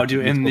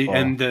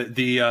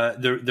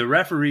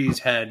referees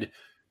had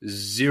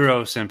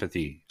zero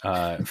sympathy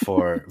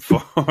for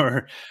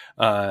the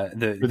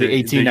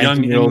 18,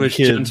 young English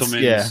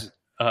gentlemen's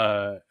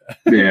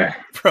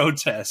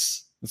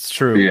protests. It's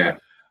true. Yeah.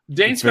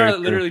 Dane Scarlett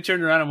literally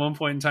turned around at one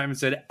point in time and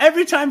said,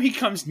 "Every time he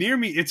comes near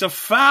me, it's a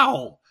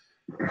foul."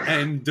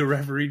 And the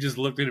referee just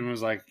looked at him and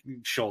was like,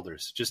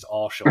 "Shoulders, just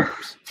all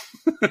shoulders."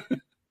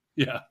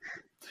 Yeah.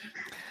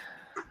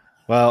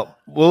 Well,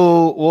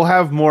 we'll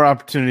have more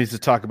opportunities to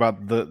talk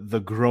about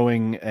the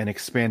growing and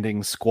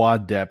expanding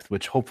squad depth,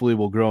 which hopefully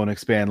will grow and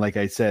expand. Like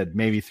I said,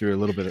 maybe through a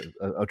little bit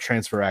of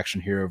transfer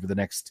action here over the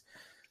next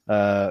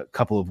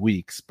couple of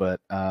weeks. But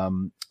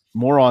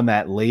more on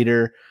that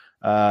later.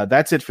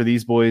 That's it for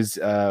these boys.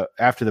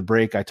 After the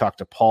break, I talked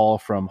to Paul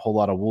from Whole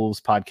Lot of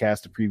Wolves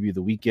podcast to preview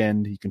the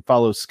weekend. You can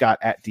follow Scott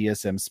at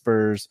DSM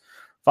Spurs.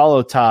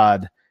 Follow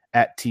Todd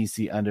at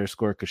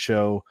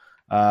TC_Kasho.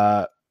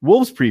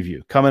 Wolves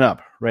preview coming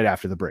up right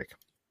after the break.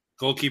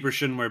 Goalkeepers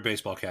shouldn't wear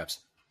baseball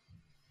caps.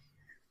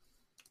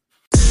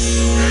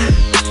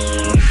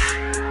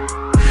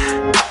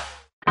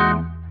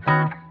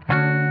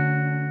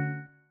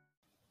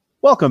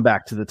 Welcome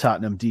back to the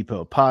Tottenham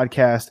Depot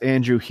podcast.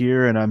 Andrew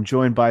here, and I'm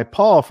joined by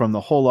Paul from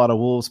the Whole Lot of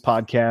Wolves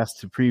podcast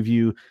to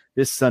preview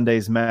this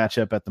Sunday's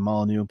matchup at the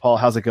Molineux. Paul,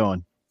 how's it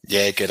going?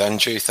 Yeah, good,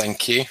 Andrew.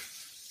 Thank you.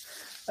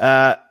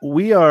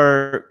 We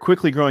are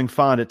quickly growing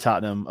fond at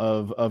Tottenham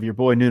of your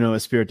boy Nuno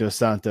Espirito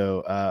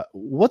Santo.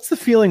 What's the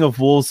feeling of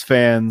Wolves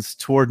fans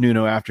toward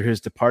Nuno after his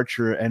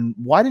departure, and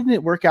why didn't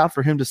it work out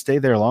for him to stay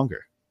there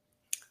longer?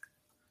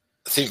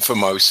 I think for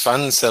most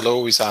fans, they'll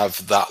always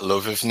have that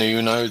love of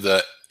Nuno,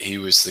 that he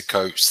was the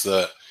coach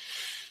that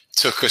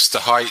took us to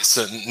heights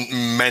that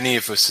many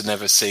of us have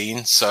never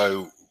seen.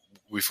 So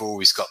we've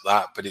always got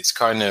that, but it's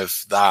kind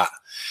of that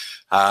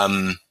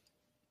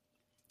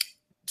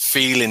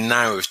feeling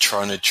now of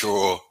trying to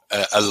draw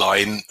a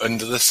line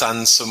under the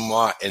sand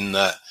somewhat, in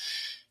that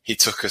he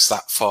took us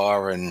that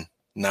far and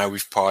now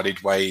we've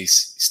parted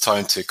ways. It's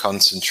time to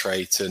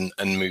concentrate and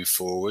move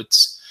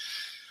forwards.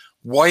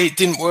 Why it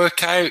didn't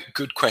work out?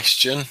 Good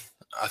question.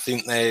 I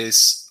think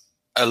there's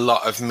a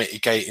lot of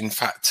mitigating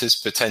factors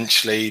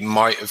potentially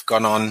might have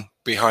gone on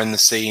behind the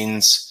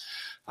scenes.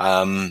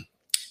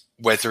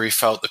 Whether he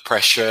felt the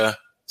pressure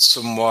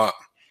somewhat,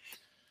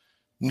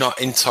 not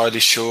entirely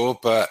sure,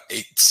 but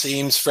it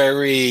seems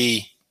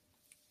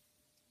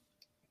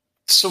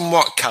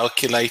somewhat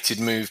calculated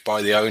move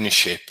by the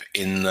ownership,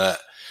 in that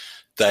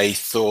they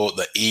thought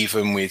that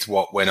even with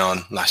what went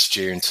on last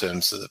year in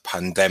terms of the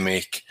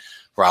pandemic,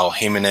 Raul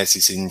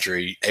Jimenez's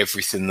injury,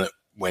 everything that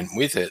went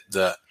with it,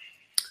 that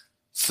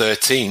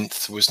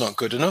 13th was not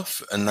good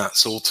enough, and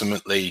that's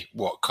ultimately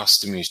what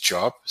cost him his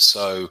job.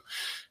 So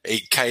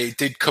it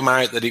did come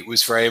out that it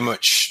was very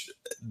much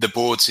the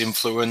board's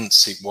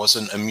influence. It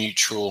wasn't a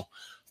mutual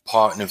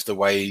parting of the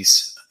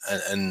ways,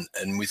 and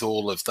with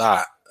all of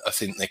that, I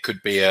think there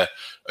could be an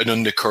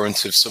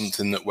undercurrent of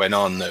something that went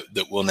on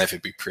that we'll never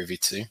be privy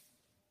to.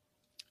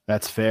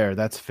 That's fair.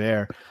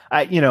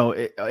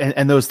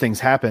 And those things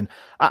happen.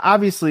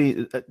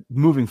 Obviously,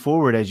 moving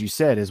forward, as you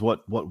said, is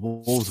what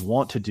Wolves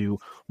want to do.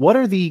 What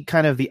are the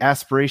kind of the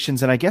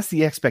aspirations and I guess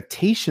the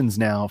expectations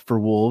now for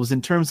Wolves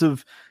in terms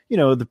of,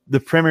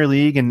 the Premier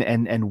League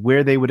and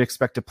where they would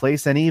expect to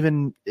place, and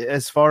even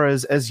as far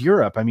as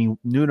Europe? I mean,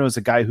 Nuno's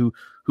a guy who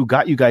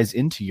got you guys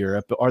into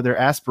Europe, but are there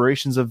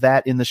aspirations of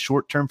that in the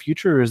short-term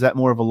future, or is that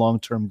more of a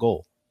long-term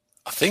goal?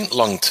 I think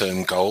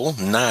long-term goal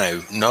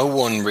now, no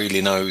one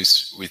really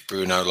knows with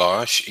Bruno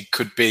Lage. It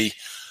could be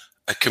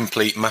a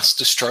complete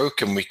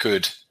masterstroke and we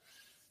could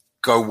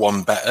go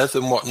one better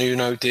than what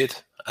Nuno did.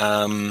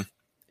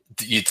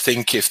 You'd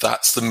think if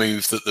that's the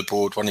move that the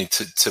board wanted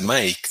to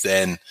make,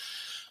 then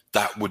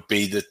that would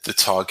be the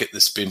target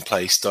that's been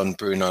placed on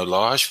Bruno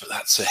Lage. But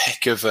that's a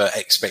heck of an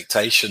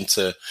expectation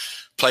to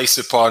place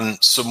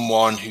upon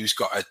someone who's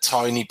got a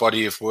tiny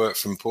body of work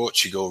from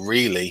Portugal,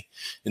 really,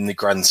 in the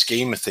grand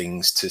scheme of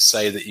things, to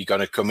say that you're going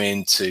to come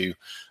into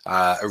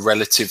a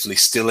relatively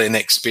still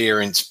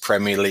inexperienced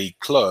Premier League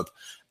club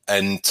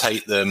and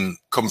take them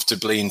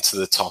comfortably into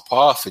the top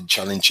half and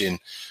challenging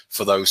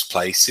for those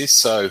places.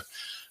 So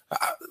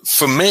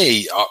for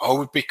me, I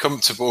would be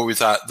comfortable with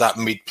that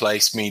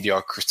mid-place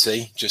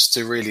mediocrity, just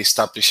to really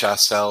establish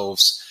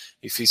ourselves.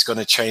 If he's going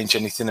to change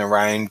anything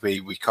around,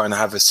 we kind of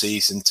have a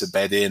season to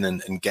bed in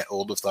and get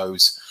all of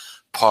those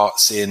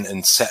parts in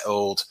and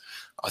settled.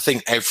 I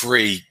think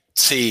every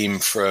team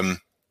from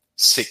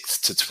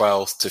 6th to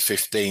 12th to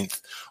 15th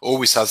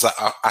always has that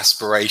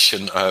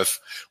aspiration of,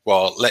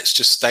 well, let's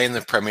just stay in the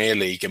Premier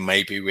League and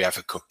maybe we have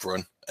a cup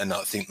run. And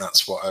I think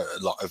that's what a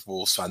lot of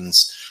Wolves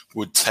fans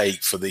would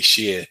take for this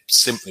year,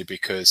 simply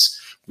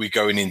because we're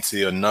going into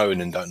the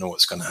unknown and don't know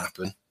what's going to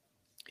happen.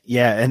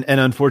 Yeah, and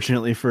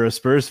unfortunately for a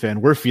Spurs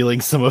fan, we're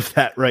feeling some of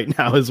that right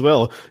now as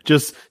well.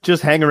 Just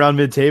hang around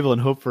mid-table and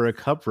hope for a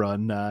cup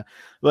run.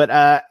 But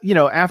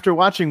after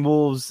watching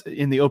Wolves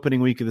in the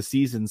opening week of the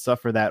season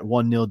suffer that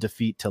 1-0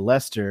 defeat to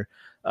Leicester,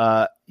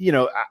 I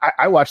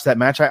watched that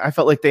match. I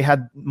felt like they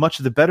had much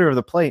of the better of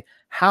the play.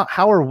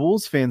 How are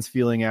Wolves fans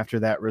feeling after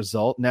that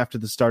result and after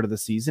the start of the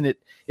season?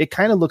 It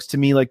kind of looks to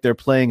me like they're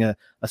playing a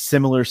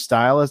similar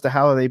style as to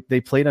how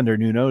they played under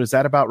Nuno. Is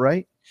that about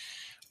right?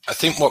 I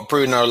think what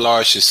Bruno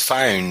Lage has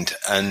found,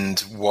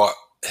 and what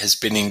has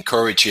been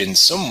encouraging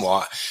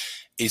somewhat,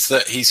 is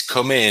that he's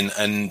come in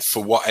and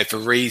for whatever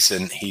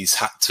reason, he's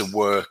had to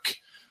work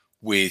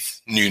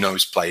with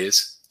Nuno's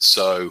players.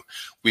 So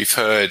we've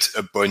heard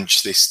a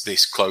bunch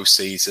this close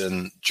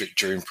season,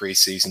 during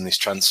pre-season, this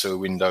transfer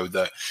window,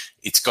 that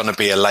it's going to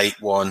be a late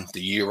one.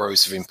 The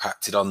Euros have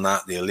impacted on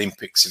that. The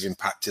Olympics have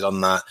impacted on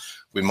that.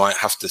 We might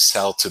have to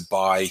sell to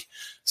buy.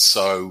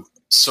 So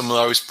some of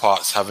those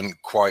parts haven't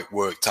quite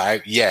worked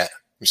out yet.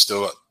 We've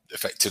still got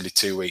effectively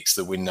 2 weeks,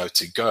 the window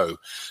to go.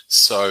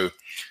 So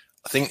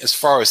I think as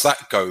far as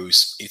that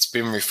goes, it's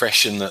been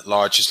refreshing that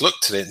Lage has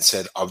looked at it and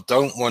said, I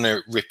don't want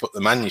to rip up the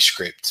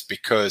manuscript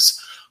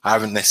because I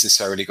haven't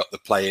necessarily got the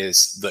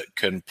players that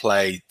can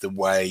play the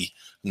way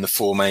and the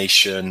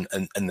formation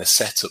and the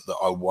setup that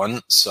I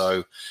want.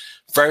 So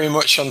very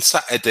much on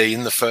Saturday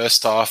in the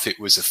first half, it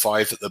was a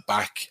 5 at the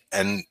back,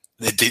 and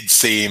there did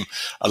seem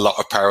a lot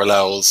of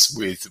parallels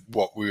with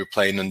what we were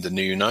playing under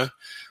Nuno.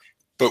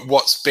 But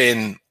what's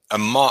been a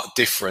marked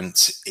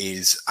difference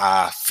is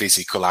our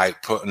physical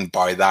output, and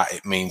by that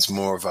it means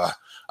more of a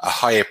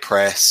higher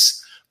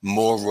press,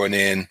 more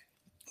running,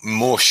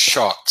 more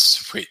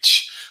shots,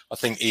 which I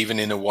think even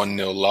in a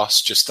 1-0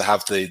 loss, just to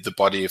have the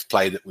body of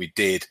play that we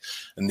did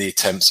and the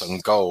attempts on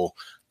goal,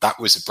 that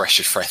was a breath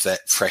of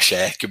fresh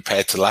air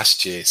compared to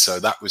last year. So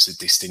that was a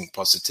distinct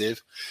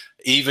positive.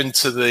 Even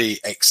to the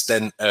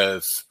extent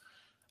of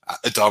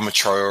Adama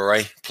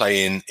Traore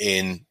playing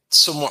in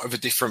somewhat of a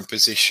different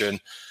position,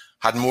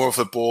 had more of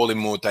a ball in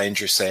more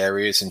dangerous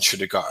areas and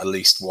should have got at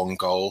least one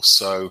goal.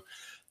 So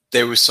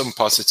there were some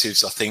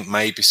positives, I think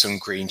maybe some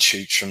green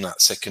shoots from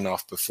that second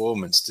half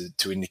performance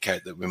to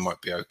indicate that we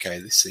might be okay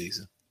this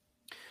season.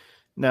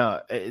 No,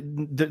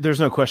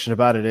 there's no question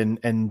about it.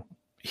 And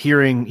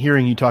hearing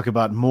you talk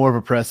about more of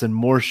a press and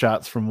more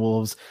shots from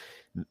Wolves,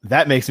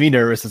 that makes me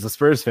nervous as a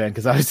Spurs fan,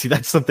 because obviously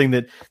that's something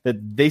that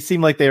they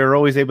seem like they are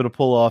always able to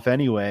pull off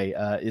anyway,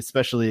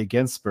 especially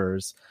against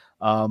Spurs.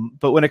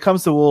 But when it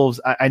comes to Wolves,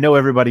 I know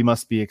everybody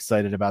must be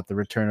excited about the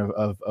return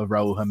of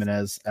Raul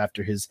Jimenez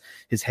after his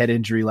head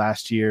injury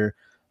last year.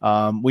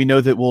 We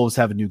know that Wolves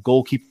have a new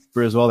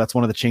goalkeeper as well. That's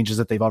one of the changes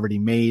that they've already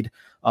made.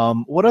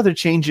 What other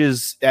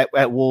changes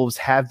at Wolves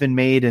have been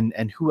made,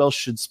 and who else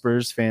should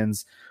Spurs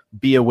fans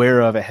be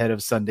aware of ahead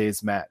of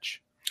Sunday's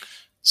match?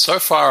 So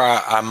far,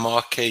 our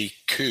marquee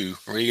coup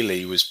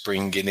really was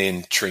bringing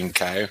in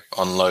Trincao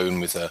on loan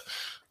with a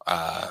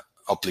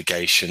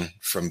obligation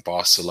from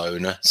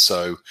Barcelona.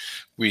 So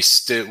we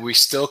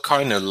still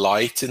kind of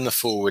light in the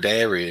forward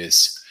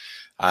areas.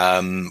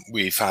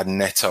 We've had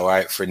Neto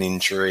out for an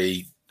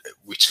injury,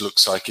 which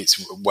looks like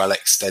it's well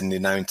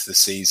extended now into the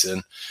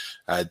season.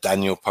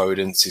 Daniel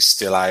Podence is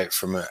still out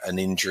from an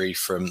injury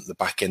from the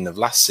back end of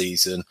last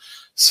season.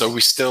 So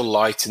we're still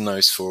light in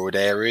those forward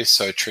areas.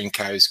 So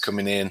Trincao is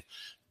coming in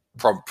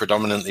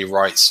predominantly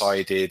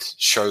right-sided,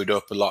 showed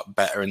up a lot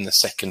better in the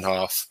second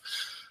half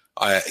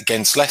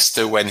against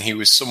Leicester when he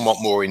was somewhat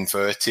more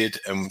inverted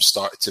and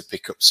started to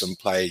pick up some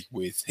play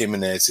with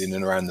Jimenez in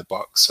and around the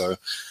box. So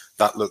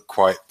that looked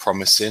quite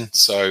promising.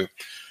 So,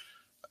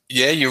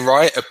 yeah, you're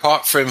right.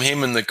 Apart from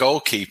him and the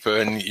goalkeeper,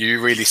 and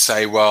you really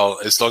say, well,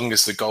 as long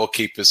as the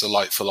goalkeeper's a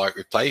like-for-like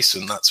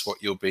replacement, that's what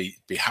you'll be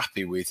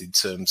happy with in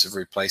terms of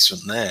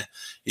replacement there.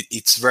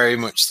 It's very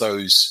much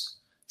those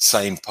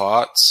same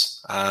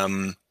parts.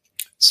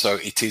 So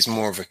it is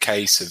more of a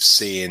case of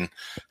seeing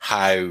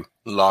how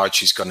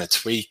Large is going to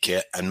tweak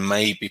it and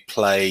maybe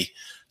play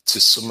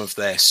to some of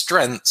their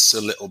strengths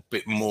a little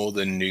bit more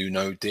than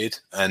Nuno did.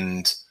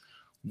 And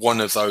one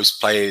of those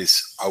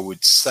players, I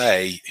would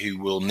say, who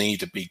will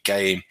need a big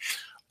game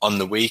on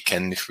the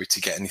weekend if we're to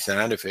get anything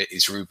out of it,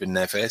 is Ruben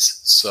Neves.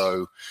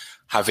 So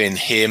having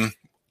him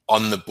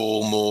on the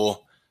ball more,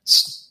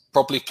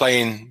 probably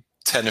playing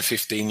 10 or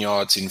 15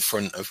 yards in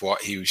front of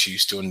what he was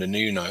used to under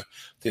Nuno, I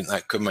think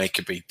that could make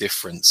a big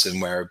difference and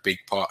where a big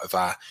part of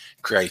our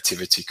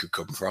creativity could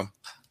come from.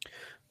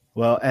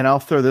 Well, and I'll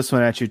throw this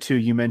one at you too.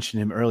 You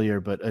mentioned him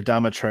earlier, but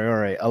Adama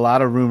Traore, a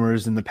lot of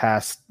rumors in the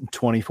past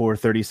 24,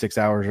 36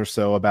 hours or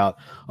so about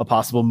a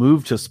possible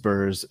move to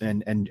Spurs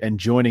and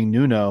joining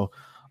Nuno.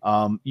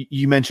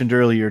 You mentioned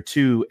earlier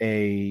too,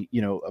 a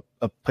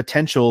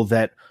potential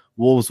that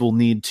Wolves will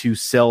need to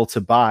sell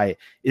to buy.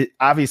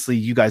 Obviously,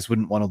 you guys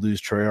wouldn't want to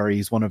lose Traore.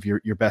 He's one of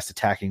your best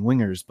attacking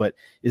wingers. But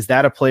is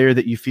that a player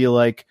that you feel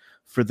like,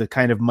 for the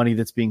kind of money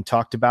that's being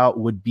talked about,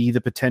 would be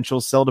the potential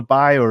sell to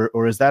buy,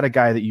 or is that a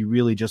guy that you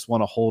really just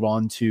want to hold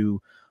on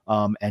to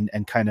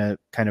and kind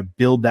of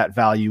build that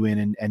value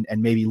in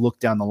and maybe look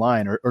down the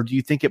line, or do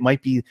you think it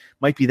might be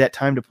that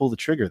time to pull the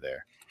trigger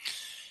there?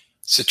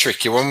 It's a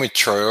tricky one with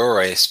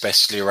Traore,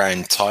 especially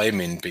around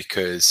timing,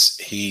 because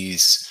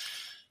he's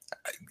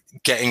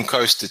getting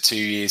close to 2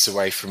 years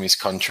away from his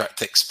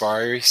contract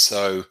expiry.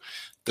 So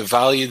the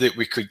value that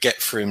we could get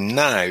for him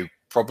now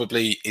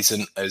probably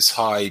isn't as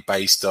high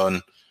based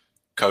on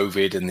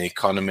COVID and the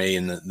economy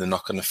and the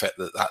knock-on effect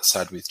that that's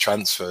had with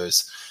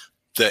transfers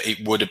that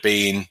it would have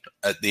been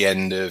at the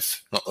end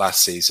of, not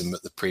last season,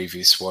 but the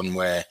previous one,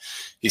 where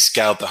he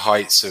scaled the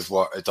heights of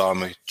what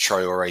Adama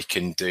Traore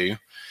can do.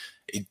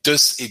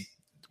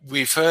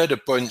 We've heard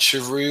a bunch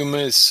of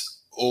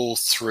rumours all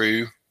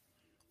through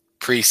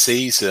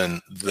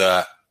pre-season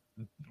that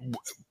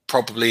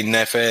probably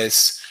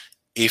Neves,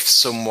 if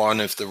someone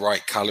of the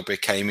right caliber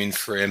came in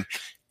for him,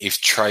 if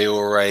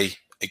Traore,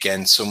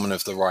 again, someone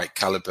of the right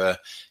caliber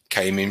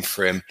came in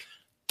for him,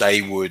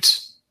 they would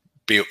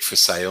be up for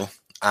sale.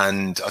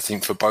 And I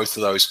think for both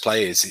of those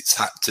players,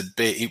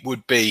 it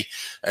would be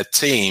a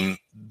team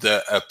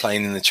that are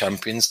playing in the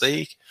Champions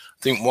League.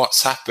 I think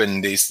what's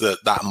happened is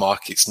that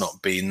market's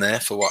not been there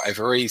for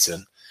whatever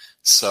reason.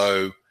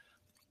 So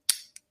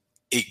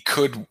it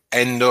could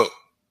end up,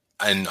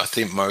 and I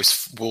think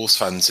most Wolves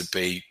fans would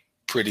be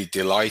pretty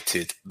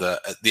delighted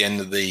that at the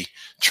end of the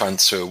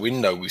transfer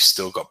window, we've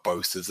still got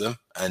both of them.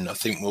 And I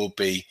think we'll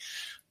be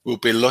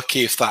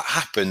lucky if that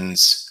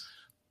happens.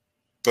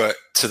 But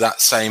to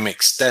that same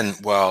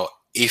extent, well,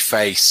 if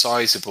a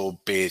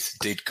sizable bid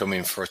did come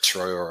in for a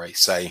Traore,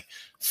 say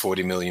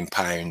 £40 million,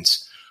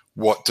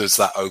 what does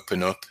that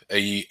open up? Are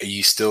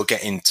you still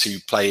getting 2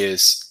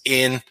 players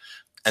in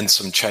and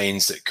some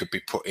change that could be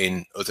put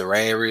in other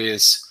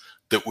areas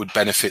that would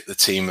benefit the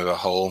team as a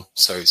whole?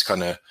 So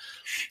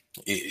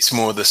it's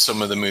more the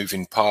sum of the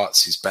moving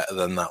parts is better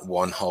than that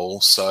one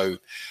whole. So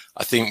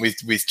I think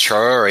with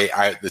Traore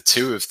out, the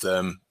 2 of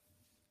them,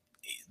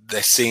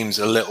 there seems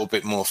a little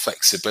bit more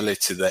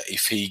flexibility that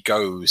if he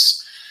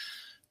goes,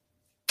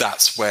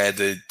 that's where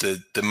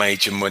the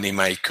major money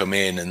may come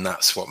in, and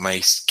that's what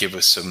may give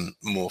us some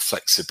more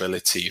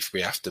flexibility if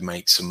we have to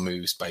make some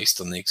moves based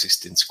on the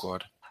existing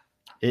squad.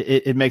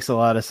 It makes a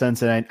lot of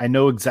sense, and I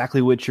know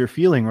exactly what you're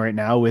feeling right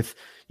now with,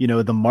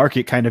 the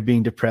market kind of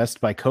being depressed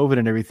by COVID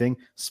and everything.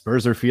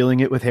 Spurs are feeling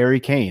it with Harry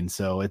Kane,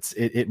 so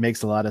it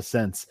makes a lot of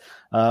sense.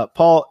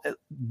 Paul,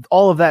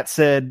 all of that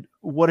said,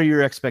 what are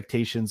your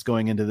expectations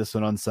going into this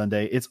one on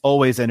Sunday? It's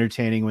always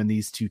entertaining when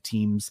these 2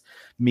 teams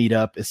meet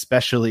up,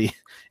 especially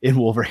in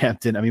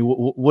Wolverhampton. I mean,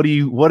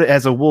 what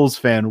as a Wolves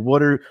fan,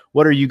 what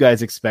are you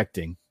guys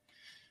expecting?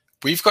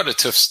 We've got a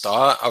tough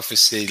start.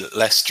 Obviously,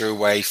 Leicester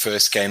away,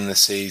 first game of the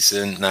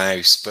season.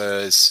 Now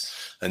Spurs,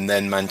 and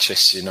then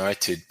Manchester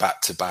United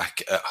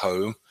back-to-back at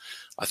home.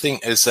 I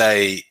think as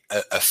a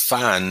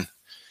fan,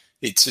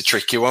 it's a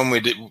tricky one.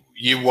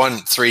 You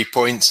want 3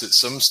 points at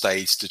some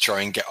stage to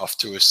try and get off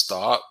to a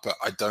start, but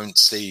I don't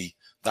see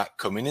that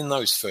coming in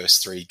those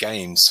first 3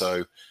 games.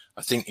 So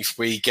I think if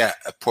we get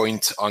a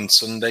point on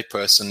Sunday,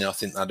 personally, I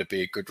think that'd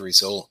be a good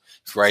result.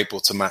 If we're able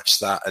to match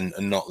that and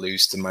not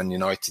lose to Man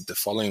United the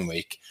following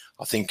week,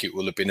 I think it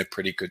will have been a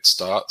pretty good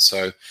start.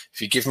 So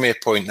if you give me a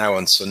point now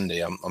on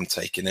Sunday, I'm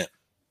taking it.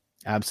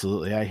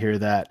 Absolutely. I hear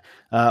that.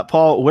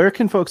 Paul, where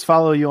can folks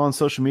follow you on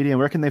social media, and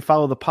where can they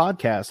follow the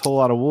podcast, Whole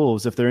Lot of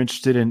Wolves, if they're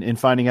interested in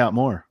finding out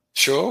more?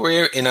 Sure.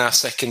 We're in our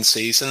 2nd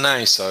season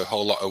now. So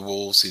Whole Lot of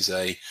Wolves is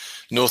a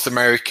North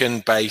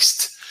American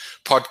based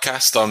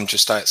podcast. I'm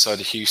just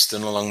outside of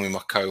Houston along with my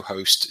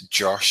co-host,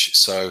 Josh.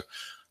 So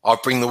I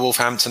bring the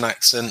Wolverhampton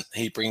accent.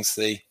 He brings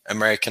the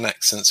American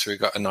accent. So we've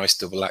got a nice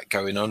double act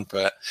going on.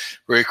 But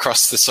we're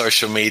across the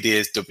social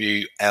medias,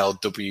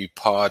 WLW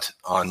Pod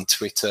on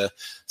Twitter.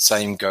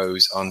 Same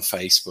goes on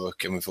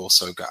Facebook. And we've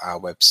also got our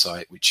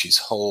website, which is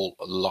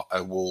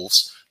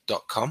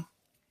wholelotofwolves.com.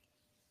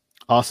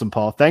 Awesome,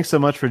 Paul. Thanks so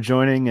much for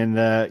joining. And,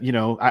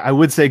 I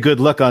would say good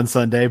luck on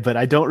Sunday, but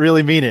I don't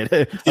really mean it.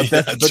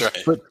 That's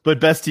right.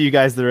 But best to you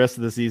guys the rest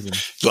of the season.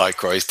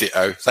 Likewise,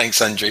 ditto.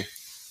 Thanks, Andrew.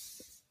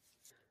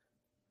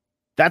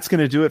 That's going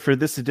to do it for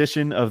this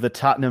edition of the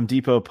Tottenham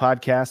Depot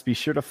podcast. Be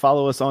sure to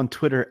follow us on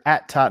Twitter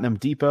at Tottenham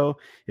Depot.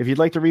 If you'd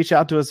like to reach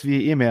out to us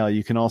via email,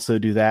 you can also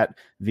do that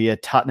via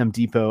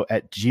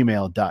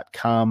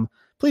tottenhamdepot@gmail.com.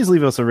 Please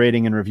leave us a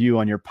rating and review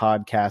on your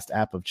podcast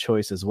app of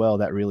choice as well.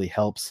 That really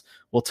helps.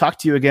 We'll talk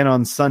to you again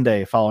on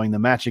Sunday following the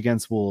match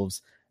against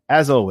Wolves.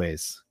 As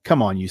always,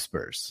 come on, you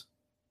Spurs.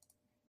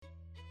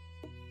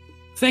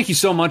 Thank you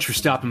so much for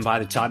stopping by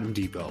the Tottenham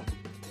Depot.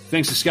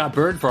 Thanks to Scott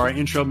Bird for our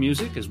intro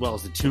music, as well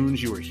as the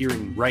tunes you are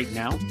hearing right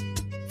now.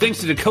 Thanks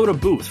to Dakota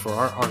Booth for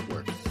our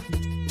artwork.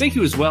 Thank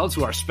you as well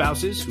to our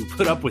spouses who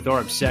put up with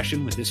our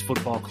obsession with this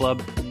football club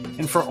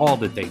and for all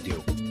that they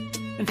do.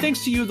 And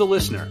thanks to you, the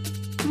listener.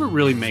 You are what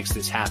really makes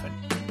this happen.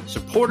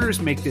 Supporters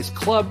make this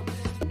club,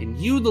 and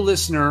you, the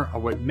listener, are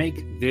what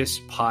make this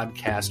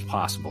podcast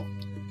possible.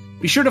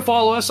 Be sure to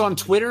follow us on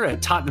Twitter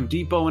at Tottenham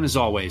Depot, and as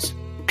always,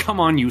 come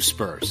on, you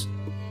Spurs.